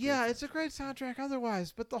 otherwise. Yeah, it's a great soundtrack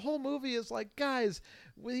otherwise, but the whole movie is like, guys,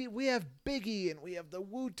 we have Biggie and we have the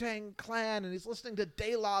Wu-Tang Clan, and he's listening to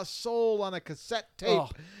De La Soul on a cassette tape. Oh,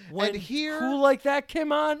 when and here, Cool Like That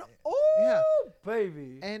came on, yeah,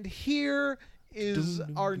 baby. and here is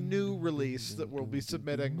our new release that we'll be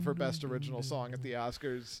submitting for Best Original Song at the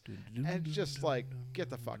Oscars, and just like, get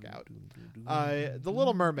the fuck out. The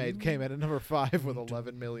Little Mermaid came in at number 5 with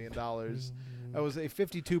 $11 million. That was a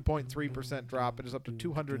 52.3% drop. It is up to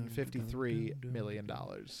 $253 million.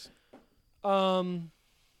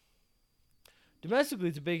 Domestically,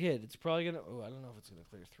 it's a big hit. It's probably gonna. Oh, I don't know if it's gonna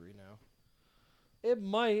clear 3 now. It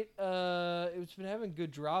might. It's been having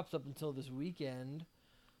good drops up until this weekend,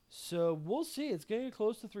 so we'll see. It's getting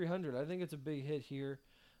close to 300. I think it's a big hit here.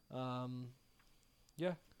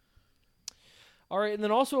 Yeah. All right, and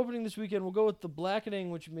then also opening this weekend, we'll go with The Blackening,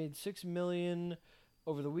 which made $6 million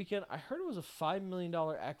over the weekend. I heard it was a $5 million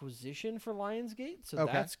acquisition for Lionsgate, so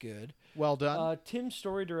Okay. that's good. Well done. Tim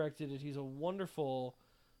Story directed it. He's a wonderful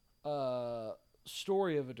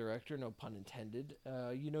story of a director, no pun intended.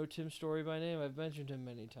 You know Tim Story by name? I've mentioned him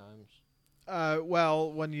many times.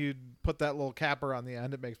 Well, when you put that little capper on the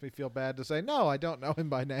end, it makes me feel bad to say, no, I don't know him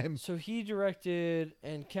by name. So he directed,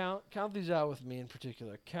 and count these out with me in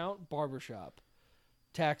particular. Count Barbershop.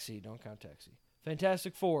 Taxi, don't count Taxi.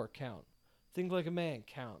 Fantastic Four, count. Think Like a Man,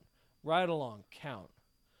 count. Ride Along, count.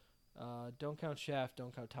 Don't count Shaft,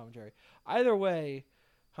 don't count Tom and Jerry. Either way,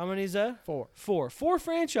 how many is that? 4. 4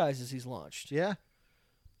 franchises he's launched. Yeah.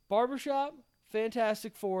 Barbershop,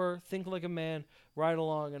 Fantastic Four, Think Like a Man, Ride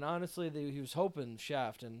Along, and honestly, he was hoping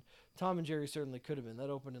Shaft, and Tom and Jerry certainly could have been. That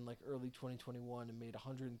opened in like early 2021 and made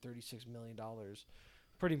 $136 million.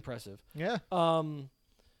 Pretty impressive. Yeah.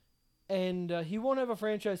 And he won't have a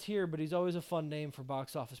franchise here, but he's always a fun name for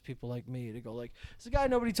box office people like me to go like, it's a guy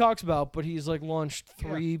nobody talks about, but he's like launched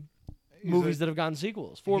 3 movies that have gotten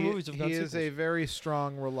sequels. 4 movies have gotten sequels. He is a very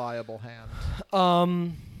strong, reliable hand.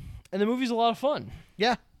 And the movie's a lot of fun.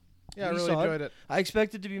 Yeah. Yeah, I We really saw enjoyed it. I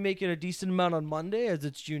expected to be making a decent amount on Monday, as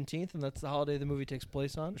it's Juneteenth, and that's the holiday the movie takes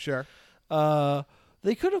place on. Sure.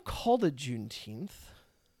 They could have called it Juneteenth.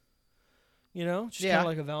 You know? Just kind of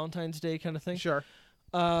like a Valentine's Day kind of thing. Sure.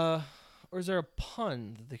 Or is there a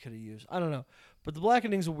pun that they could have used? I don't know. But The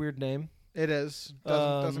Blackening's a weird name. It is.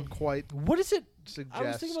 Doesn't quite What is it? suggest. I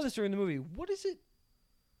was thinking about this during the movie. What is it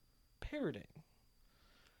parroting?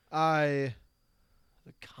 I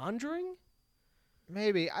The Conjuring?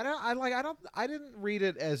 maybe. I didn't read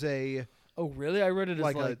it as a Oh, really? I read it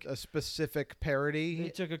as like a specific parody. they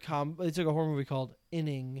took a horror movie called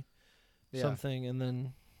Inning something, and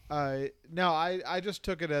then No, I just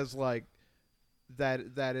took it as like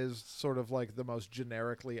that is sort of like the most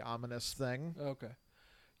generically ominous thing. okay.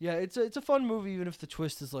 Yeah, it's a fun movie, even if the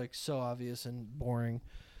twist is like so obvious and boring.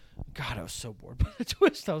 God, I was so bored by the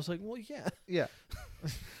twist. I was like, well, yeah. Yeah.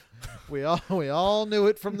 we all knew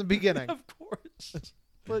it from the beginning. Of course.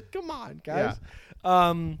 But come on, guys.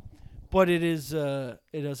 Yeah. But it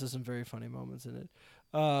does have some very funny moments in it.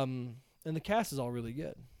 And the cast is all really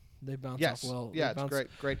good. They bounce off well. Yeah,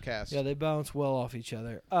 it's great cast. Yeah, they bounce well off each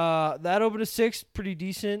other. That opened to 6, pretty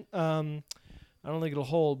decent. I don't think it'll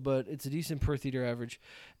hold, but it's a decent per theater average.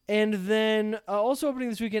 And then also opening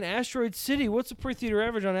this weekend, Asteroid City. What's the per theater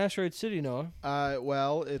average on Asteroid City, Noah?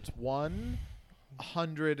 Well, it's 1.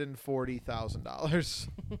 $140,000.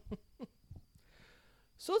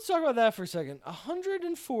 So let's talk about that for a second.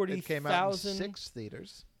 $140,000. It came out in 6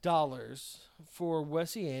 theaters. For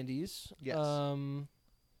Wesy Andes. Yes.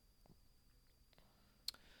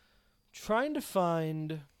 Trying to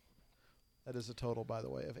find. That is a total, by the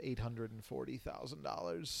way, of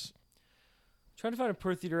 $840,000. Trying to find a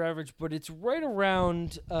per theater average, but it's right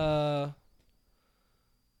around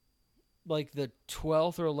like the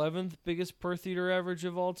 12th or 11th biggest per theater average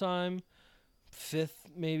of all time. 5th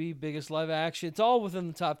maybe biggest live action. It's all within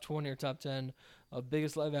the top 20 or top 10 of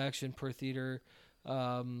biggest live action per theater.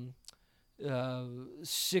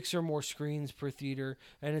 6 or more screens per theater,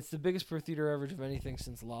 and it's the biggest per theater average of anything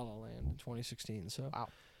since La La Land in 2016. So wow,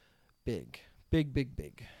 big.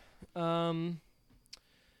 It's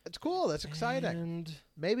cool. That's exciting. And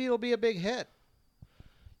maybe it'll be a big hit.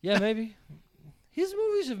 Yeah, maybe. His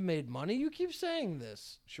movies have made money. You keep saying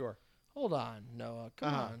this. Sure. Hold on, Noah.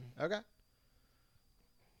 Come on. Okay.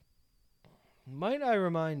 Might I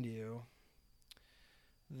remind you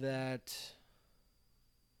that...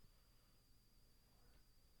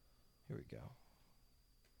 Here we go.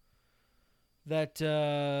 That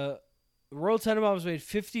Royal Tenenbaums made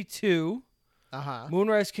 52.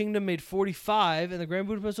 Moonrise Kingdom made 45, and the Grand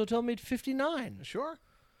Budapest Hotel made 59. Sure.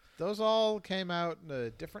 Those all came out in a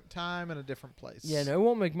different time and a different place. Yeah, no, it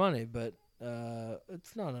won't make money, but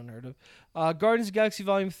it's not unheard of. Guardians of the Galaxy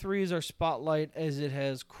Volume 3 is our spotlight, as it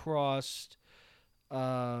has crossed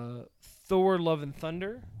Thor, Love and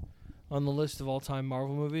Thunder on the list of all-time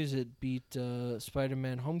Marvel movies. It beat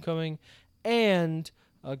Spider-Man Homecoming and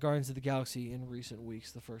Guardians of the Galaxy in recent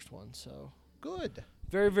weeks, the first one. So good.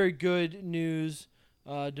 Very, very good news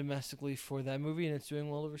domestically for that movie, and it's doing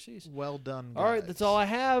well overseas. Well done, guys. All right, that's all I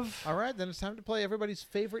have. All right, then it's time to play everybody's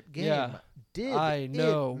favorite game. Yeah. Did I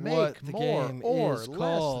know it make what the more game or is less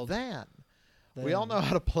called. than? We all know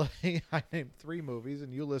how to play. I named 3 movies,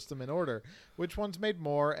 and you list them in order. Which ones made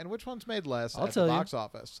more and which ones made less at the box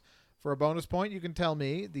office? For a bonus point, you can tell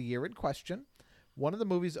me the year in question, one of the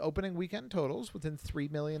movie's opening weekend totals within $3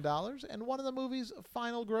 million, and one of the movie's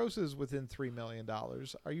final grosses within $3 million.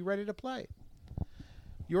 Are you ready to play?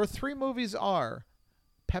 Your 3 movies are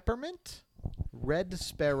Peppermint, Red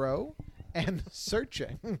Sparrow, and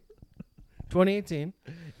Searching. 2018.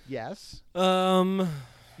 Yes. You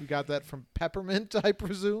got that from Peppermint, I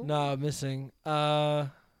presume? No, missing.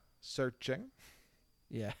 Searching.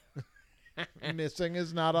 Yeah. Missing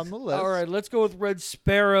is not on the list. All right, let's go with Red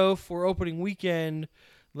Sparrow for opening weekend.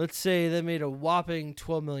 Let's say that made a whopping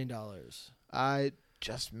 $12 million. I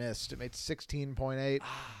just missed. It made 16.8. I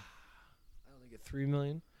only get $3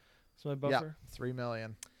 million. That's my buffer. Yeah, $3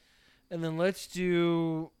 million. And then let's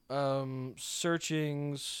do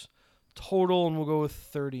Searching's total, and we'll go with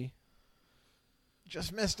 30.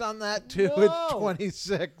 Just missed on that too. No. It's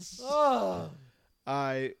 26. Oh.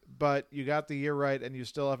 But you got the year right, and you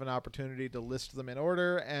still have an opportunity to list them in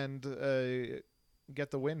order and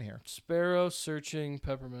get the win here. Sparrow, Searching,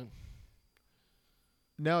 Peppermint.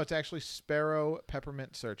 No, it's actually Sparrow,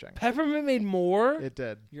 Peppermint, Searching. Peppermint made more? It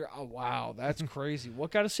did. Oh, wow, that's crazy.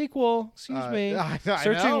 What got a sequel? Excuse me. I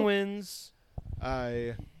Searching know. wins.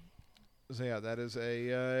 So yeah, that is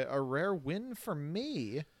a rare win for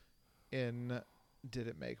me in Did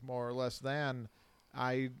It Make More or Less Than.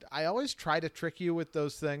 I always try to trick you with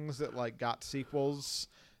those things that like got sequels,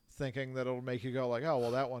 thinking that it'll make you go like, oh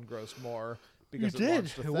well, that one grossed more because You it did.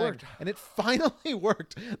 launched a It thing. worked. And it finally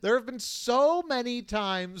worked. There have been so many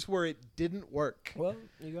times where it didn't work, Well,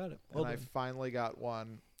 you got it. and I finally got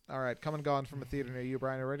one. All right, come and gone from a theater near you,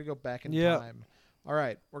 Brian. Are you ready to go back in Yeah. time? All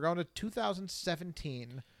right, we're going to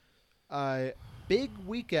 2017. Big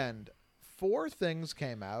weekend. 4 things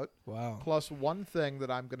came out. Wow. Plus 1 thing that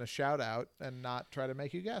I'm going to shout out and not try to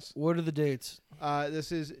make you guess. What are the dates?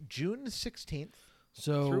 This is June 16th.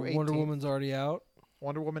 So through Wonder 18th. Woman's already out.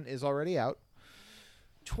 Wonder Woman is already out.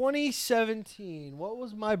 2017. What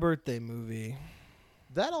was my birthday movie?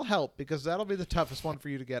 That'll help because that'll be the toughest one for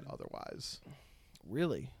you to get otherwise.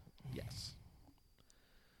 Really? Yes.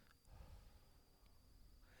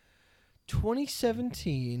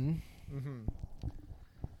 2017. Mm-hmm.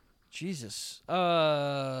 Jesus.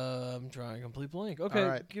 I'm drawing a complete blank. Okay, All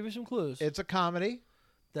right. give me some clues. It's a comedy.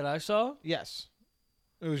 That I saw? Yes.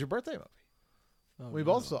 It was your birthday movie. Oh, We no.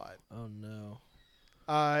 both saw it. Oh, no.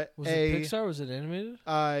 Was it it Pixar? Was it animated?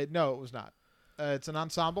 No, it was not. It's an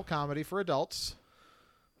ensemble comedy for adults.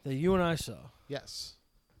 That you and I saw. Yes.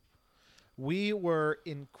 We were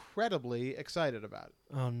incredibly excited about it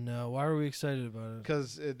Oh, no. Why were we excited about it?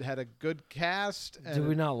 because it had a good cast. And Did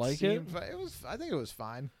we not like it? It was. I think it was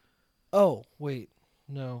fine. Oh, wait.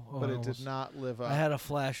 No. Oh, but I it almost- did not live up. I had a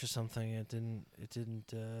flash of something. It didn't.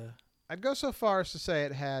 I'd go so far as to say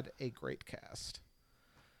it had a great cast.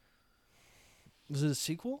 Was it a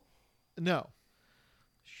sequel? No.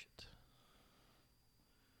 Shit.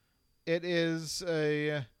 It is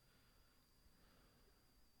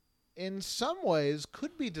in some ways,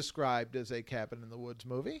 could be described as a Cabin in the Woods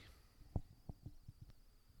movie.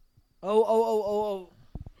 Oh.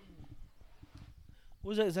 What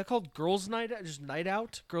was that? Is that called Girls' Night Out? Just Night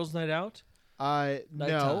Out? Girls' Night Out?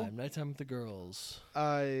 No. Nighttime with the girls.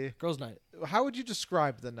 Girls' Night. How would you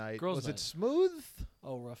describe the night? Girls' Was night. it smooth?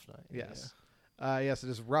 Oh, Rough Night. Yes. Yes, it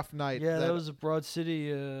is Rough Night. Yeah, that was a Broad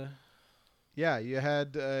City. Yeah, you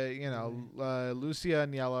had Lucia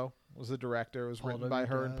Agnello was the director. It was Paul written W. by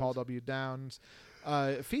her and Downs. Paul W. Downs,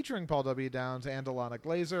 featuring Paul W. Downs and Alana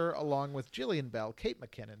Glazer, along with Gillian Bell, Kate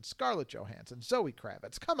McKinnon, Scarlett Johansson, Zoe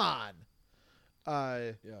Kravitz. Come on.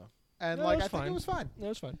 Yeah. And No, like it was I think it fine. was fine. That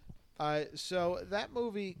was fine. So that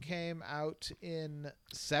movie came out in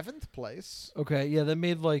 7th place. Okay, yeah, that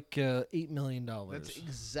made like $8 million. That's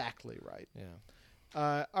exactly right.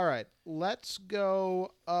 Yeah. All right, let's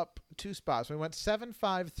go up 2 spots. We went 7,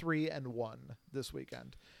 5, 3, and 1 this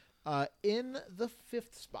weekend. In the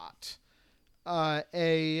 5th spot,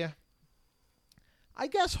 I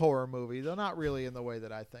guess horror movie, though not really in the way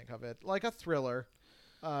that I think of it, like a thriller,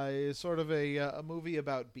 sort of a movie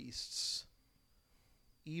about beasts,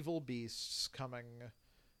 evil beasts coming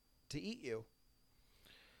to eat you.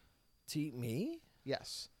 To eat me?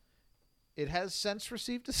 Yes, it has since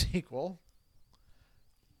received a sequel.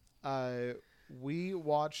 We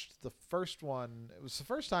watched the first one. It was the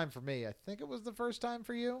first time for me. I think it was the first time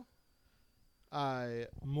for you.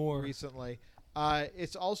 More. Recently.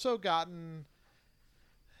 It's also gotten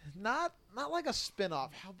not like a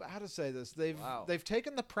spin-off. How to say this? They've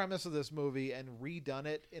taken the premise of this movie and redone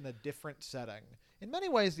it in a different setting. In many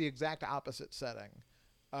ways, the exact opposite setting,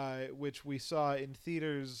 which we saw in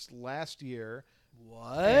theaters last year.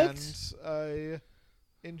 What? And I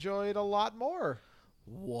enjoyed a lot more.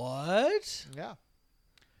 What? Yeah.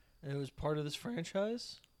 And it was part of this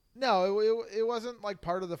franchise? No, it wasn't like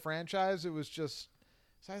part of the franchise. It was just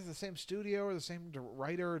it's either the same studio or the same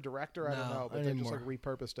writer or director. I don't No, know, but I they need just more. like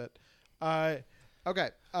repurposed it. Okay.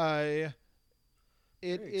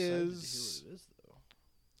 It Very excited to hear is. what it is, though.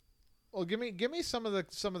 Well, give me some of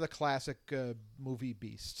the classic movie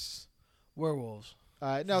beasts. Werewolves.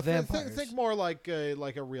 No, Vampires. think more like a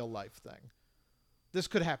real life thing. This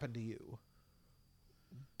could happen to you.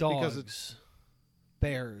 Because Dogs.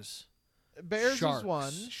 Bears. Bears Sharks. is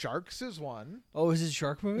one. Sharks is one. Oh, is it a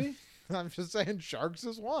shark movie? I'm just saying, sharks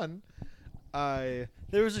is one. There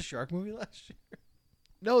was a shark movie last year.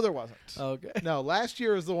 No, there wasn't. Okay. No, last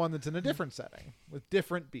year is the one that's in a different setting with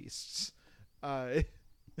different beasts. I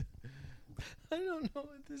don't know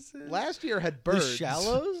what this is. Last year had birds. The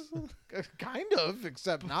Shallows? Kind of,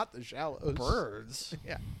 except not the Shallows. Birds.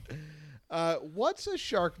 Yeah. What's a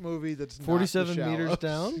shark movie that's 47 not the meters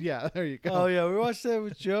Shallows? down? Yeah, there you go. Oh, yeah, we watched that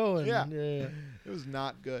with Joe. And, Yeah. yeah. It was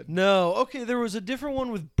not good. No. Okay, there was a different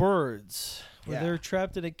one with birds where Yeah. they're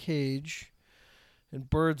trapped in a cage and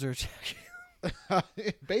birds are attacking.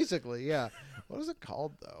 Basically, yeah. What is it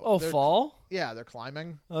called, though? Oh, They're- Fall? Yeah, they're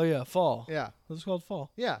climbing. Oh, yeah, Fall. Yeah. What's called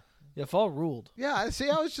Fall? Yeah. Yeah, Fall ruled. Yeah, see,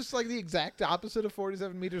 I was just like the exact opposite of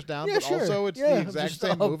 47 meters down, Yeah, but sure. also it's Yeah, the exact just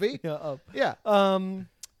same up. movie. Yeah, up. Yeah.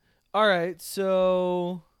 All right,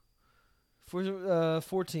 so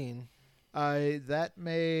 14. That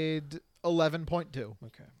made 11.2.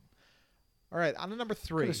 Okay. All right, on to number I could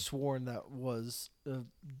 3. have sworn that was a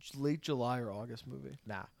late July or August movie.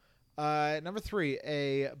 Nah. Number 3,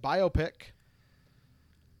 a biopic.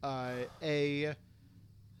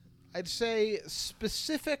 I'd say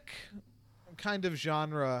specific kind of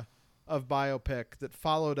genre of biopic that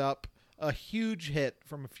followed up a huge hit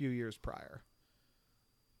from a few years prior.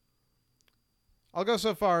 I'll go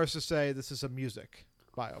so far as to say this is a music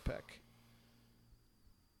biopic.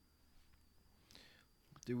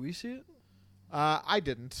 Did we see it? I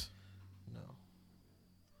didn't. No.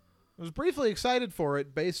 I was briefly excited for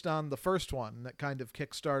it based on the first one that kind of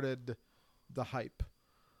kickstarted the hype.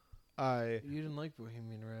 You didn't like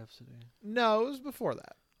Bohemian Rhapsody. No, it was before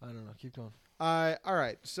that. I don't know. Keep going. All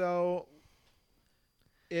right, so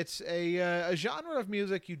it's a genre of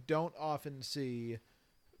music you don't often see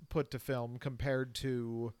put to film compared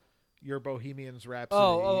to your Bohemian's Rhapsody.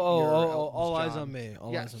 your Elton All Eyes John. on Me.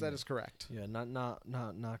 All Yes, Eyes on that Me. is correct. Yeah, not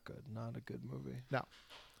good. Not a good movie. No,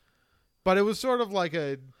 but it was sort of like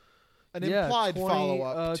an Yeah, implied 20,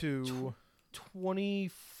 follow-up to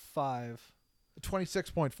 25.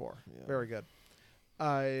 26.4. Yeah. Very good.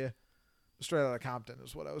 Straight Outta Compton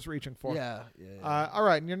is what I was reaching for. Yeah. All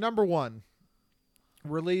right, and your number one,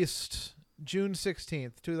 released June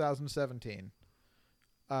 16th, 2017.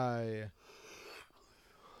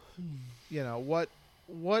 What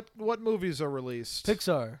movies are released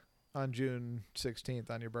Pixar. on June 16th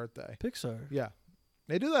on your birthday? Pixar. Yeah.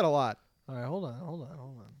 They do that a lot. All right, hold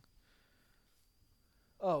on.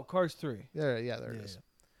 Oh, Cars 3. There it is.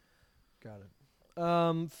 Got it.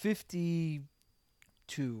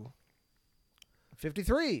 52.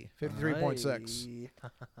 53.6.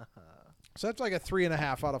 So that's like a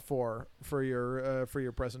 3.5 out of 4 for your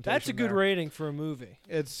presentation. That's a good there. rating for a movie.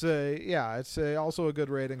 It's also a good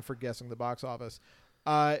rating for guessing the box office.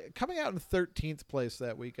 Coming out in 13th place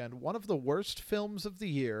that weekend, one of the worst films of the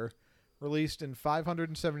year, released in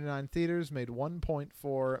 579 theaters, made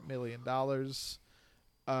 $1.4 million.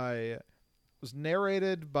 Was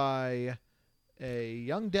narrated by a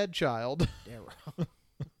young dead child.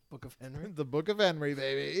 Book of Henry? The Book of Henry,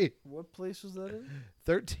 baby. What place was that in?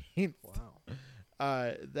 13th. Wow.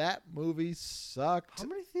 That movie sucked. How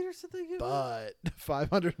many theaters did they give? But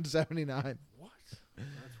 579. What?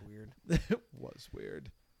 That's weird. It was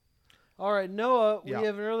weird. All right, Noah, we Yeah.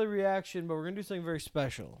 have an early reaction, but we're going to do something very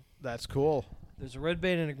special. That's cool. There's a red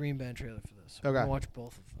band and a green band trailer for this. We're Okay. going to watch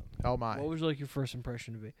both of them. Oh, my. What would you like your first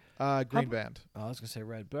impression to be? Green Band. Oh, I was going to say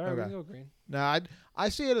red, but all right, we Okay. can go green. No, I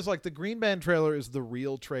see it as like the Green Band trailer is the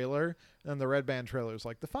real trailer, and the Red Band trailer is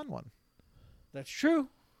like the fun one. That's true.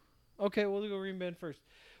 Okay, we'll go green band first.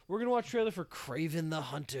 We're going to watch trailer for Craven the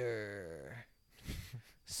Hunter.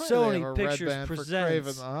 Why do they have a Sony red Pictures band for presents, Craven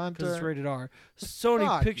the because Hunter? it's rated R. Sony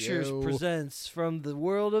Fuck Pictures you. presents from the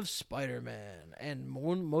world of Spider-Man and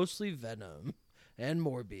mostly Venom and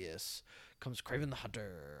Morbius comes Craven the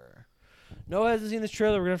Hunter. Noah hasn't seen this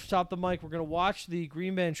trailer. We're going to have to stop the mic. We're going to watch the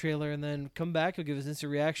Green Band trailer and then come back. He'll give his instant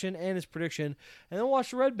reaction and his prediction. And then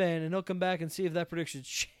watch the Red Band, and he'll come back and see if that prediction's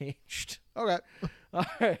changed. Okay. All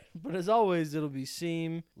right. But as always, it'll be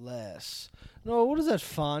seamless. Noah, what does that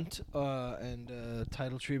font and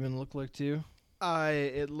title treatment look like to you?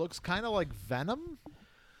 It looks kind of like Venom.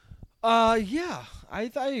 Yeah, I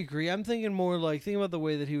agree. I'm thinking more like, think about the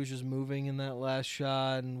way that he was just moving in that last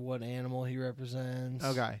shot and what animal he represents.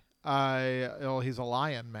 Okay. He's a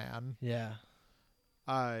lion man. Yeah.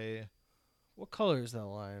 What color is that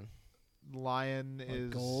lion? Lion Like is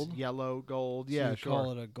gold? yellow, gold. So Yeah, you sure.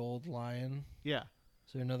 call it a gold lion? Yeah.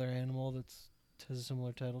 Is there another animal that has a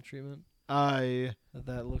similar title treatment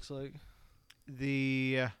that looks like?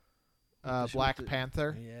 The The sh- Black with the-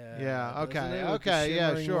 Panther. Yeah. Yeah, doesn't okay, it? With the okay, yeah,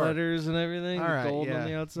 shimmering sure. letters and everything. All the right. gold yeah. on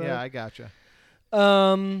the outside. Yeah, I gotcha.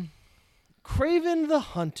 Craven the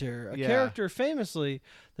Hunter, a Yeah. character famously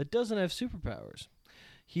that doesn't have superpowers.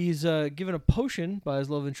 He's given a potion by his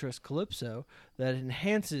love interest Calypso that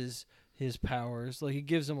enhances his powers. Like, he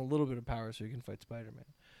gives him a little bit of power so he can fight Spider-Man.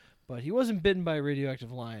 But he wasn't bitten by a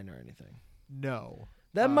radioactive lion or anything. No.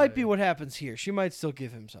 That might be what happens here. She might still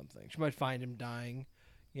give him something. She might find him dying,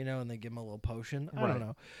 and they give him a little potion. I Right. don't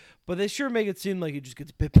know. But they sure make it seem like he just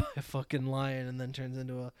gets bit by a fucking lion and then turns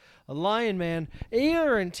into a lion man.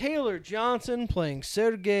 Aaron Taylor Johnson playing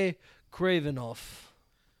Sergei Kravinoff.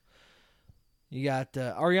 You got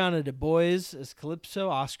Ariana DeBois as Calypso,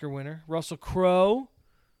 Oscar winner. Russell Crowe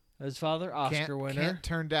as father, Oscar winner. Can't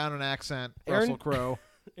turn down an accent. Aaron- Russell Crowe.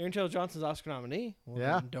 Aaron Taylor Johnson's Oscar nominee. Well,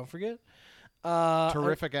 Yeah. then don't forget.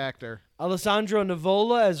 Terrific actor. Alessandro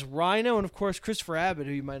Nivola as Rhino, and of course Christopher Abbott,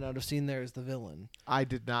 who you might not have seen there, as the villain. I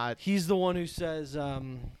did not. He's the one who says,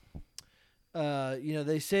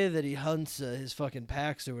 they say that he hunts his fucking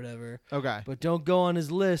packs or whatever, Okay. but don't go on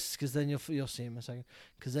his list because then you'll see him in a second,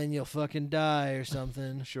 because then you'll fucking die or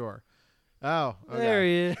something. Sure. Oh, okay. There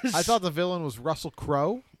he is. I thought the villain was Russell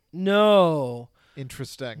Crowe. no.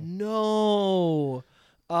 Interesting.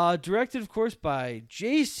 Directed, of course, by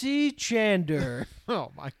J.C. Chander,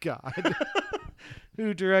 Oh my God.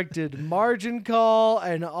 who directed Margin Call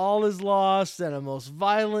and All Is Lost and A Most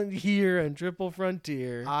Violent Year and Triple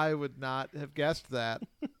Frontier. I would not have guessed that.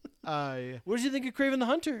 What did you think of Craven the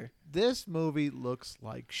Hunter? This movie looks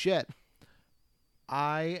like shit.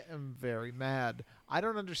 I am very mad. I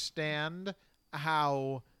don't understand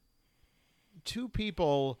how two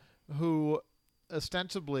people who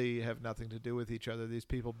ostensibly have nothing to do with each other, these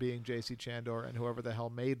people being J.C. Chandor and whoever the hell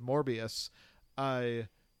made Morbius,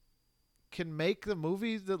 can make the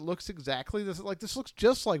movie that looks exactly this. Like, this looks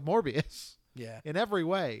just like Morbius Yeah. in every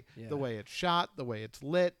way. Yeah. The way it's shot, the way it's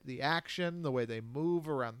lit, the action, the way they move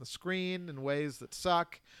around the screen in ways that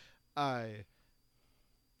suck.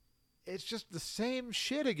 It's just the same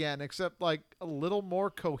shit again, except like a little more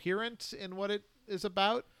coherent in what it is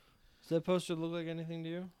about. Does that poster look like anything to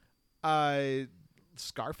you?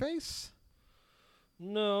 Scarface?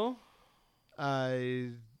 No.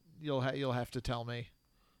 You'll have to tell me.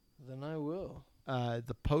 Then I will.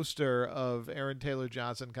 The poster of Aaron Taylor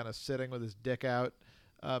Johnson kind of sitting with his dick out,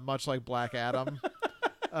 much like Black Adam.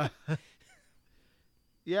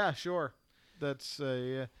 Yeah, sure. That's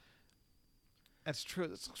true.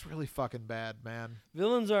 This looks really fucking bad, man.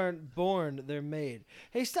 Villains aren't born, they're made.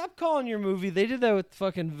 Hey, stop calling your movie. They did that with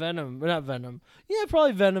fucking Venom. Or not Venom. Yeah,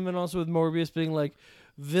 probably Venom, and also with Morbius being like,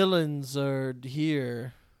 villains are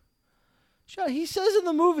here. Shut. He says in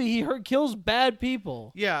the movie he kills bad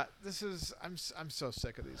people. Yeah, this is. I'm so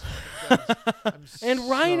sick of these fucking things. And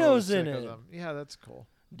Rhino's in sick of it. them. Yeah, that's cool.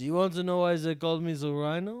 Do you want to know why they called me the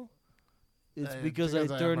Rhino? It's because I am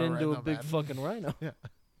turn into rhino a big man. fucking rhino. Yeah.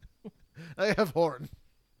 I have horn.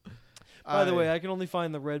 By the way, I can only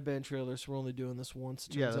find the Red Band trailer, so we're only doing this once.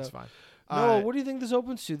 Yeah, that's out. fine. Noah, what do you think this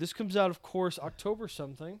opens to? This comes out, of course, October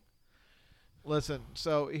something. Listen,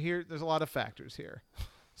 so there's a lot of factors here.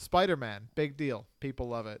 Spider-Man, big deal. People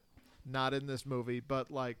love it. Not in this movie,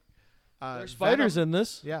 but like there's spiders Venom, in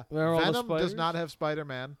this. Yeah, Where are all the Venom spiders? does not have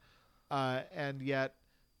Spider-Man, and yet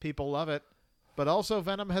people love it. But also,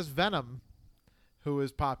 Venom has Venom, who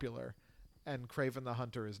is popular, and Kraven the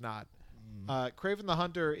Hunter is not. Kraven the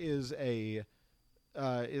Hunter is a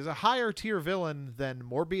higher tier villain than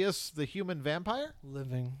Morbius, the human vampire.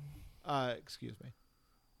 Living. Excuse me.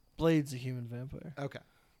 Blade's a human vampire. Okay.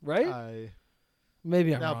 Right?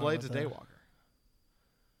 Maybe I'm now wrong. Blade's a about that. daywalker.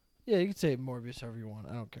 Yeah, you can say Morbius however you want.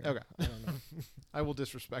 I don't care. Okay. I don't know. I will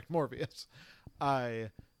disrespect Morbius.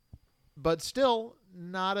 But still,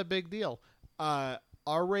 not a big deal.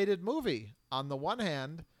 R-rated movie. On the one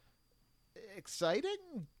hand,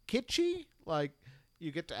 exciting, kitschy. Like,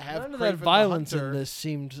 you get to have None of Kraven that violence the Hunter. in this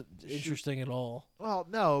seemed interesting at all. Well,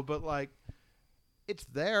 no, but like, it's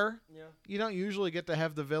there. Yeah. You don't usually get to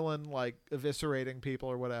have the villain like eviscerating people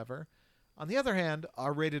or whatever. On the other hand,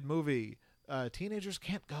 R-rated movie. Teenagers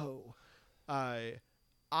can't go. I'm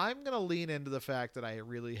going to lean into the fact that I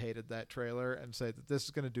really hated that trailer and say that this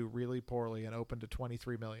is going to do really poorly and open to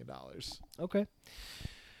 $23 million. Okay.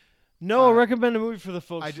 Noah, recommend a movie for the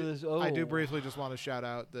folks for this. I do briefly just want to shout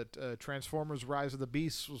out that Transformers Rise of the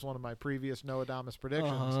Beasts was one of my previous Noah Damas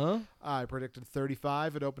predictions. Uh-huh. I predicted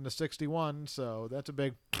 35. It opened to 61, so that's a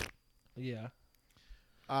big... Yeah.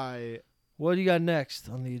 What do you got next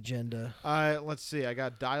on the agenda? Let's see. I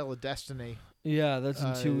got Dial of Destiny. Yeah, that's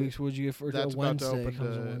in 2 weeks. What'd you get for that's Wednesday? about to open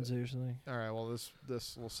Comes to- on Wednesday or something. All right. Well,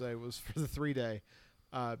 this we'll say was for the 3-day,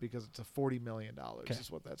 because it's a $40 million is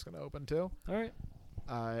what that's going to open to. All right.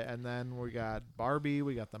 And then we got Barbie.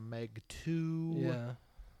 We got the Meg 2. Yeah.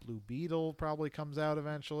 Blue Beetle probably comes out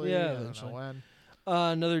eventually. Yeah, I don't eventually. know when.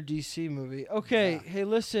 Another DC movie. Okay. Yeah. Hey,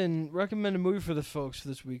 listen. Recommend a movie for the folks for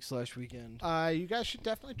this week/weekend. You guys should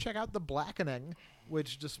definitely check out The Blackening,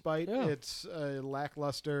 which despite its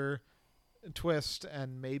lackluster twist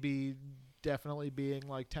and maybe definitely being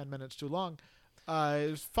like 10 minutes too long,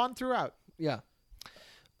 it was fun throughout. Yeah.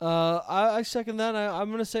 I second that. I'm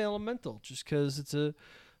going to say Elemental just because it's a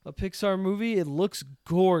Pixar movie. It looks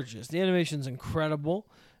gorgeous. The animation's incredible.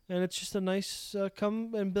 And it's just a nice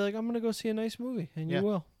come and be like, I'm going to go see a nice movie. And you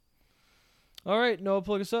will. All right. Noah,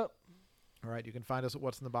 plug us up. All right, you can find us at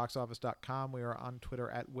what'sintheboxoffice.com. We are on Twitter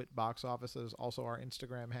at WitBoxOffice. That is also our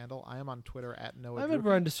Instagram handle. I am on Twitter at Noah I'm at Drupi.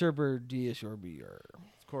 Brian DeSerber, DSRBR.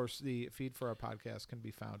 Of course, the feed for our podcast can be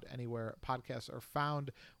found anywhere podcasts are found.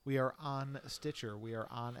 We are on Stitcher. We are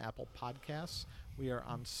on Apple Podcasts. We are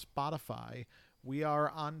on Spotify. We are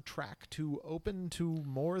on track to open to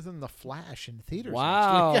more than The Flash in theaters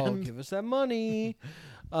Wow. next weekend. Give us that money.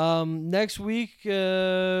 Next week,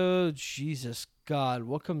 Jesus God,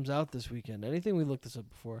 what comes out this weekend? Anything? We looked this up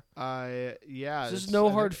before. Yeah. Is this No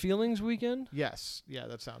Hard Feelings weekend? Yes. Yeah,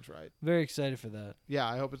 that sounds right. Very excited for that. Yeah,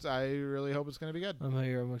 I really hope it's going to be good. I'm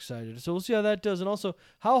here. I'm excited. So we'll see how that does. And also,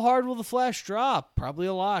 how hard will The Flash drop? Probably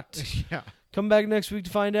a lot. Yeah. Come back next week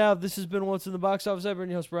to find out. This has been What's in the Box Office. I've been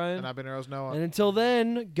your host, Brian. And I've been your host, Noah. And until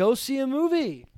then, go see a movie.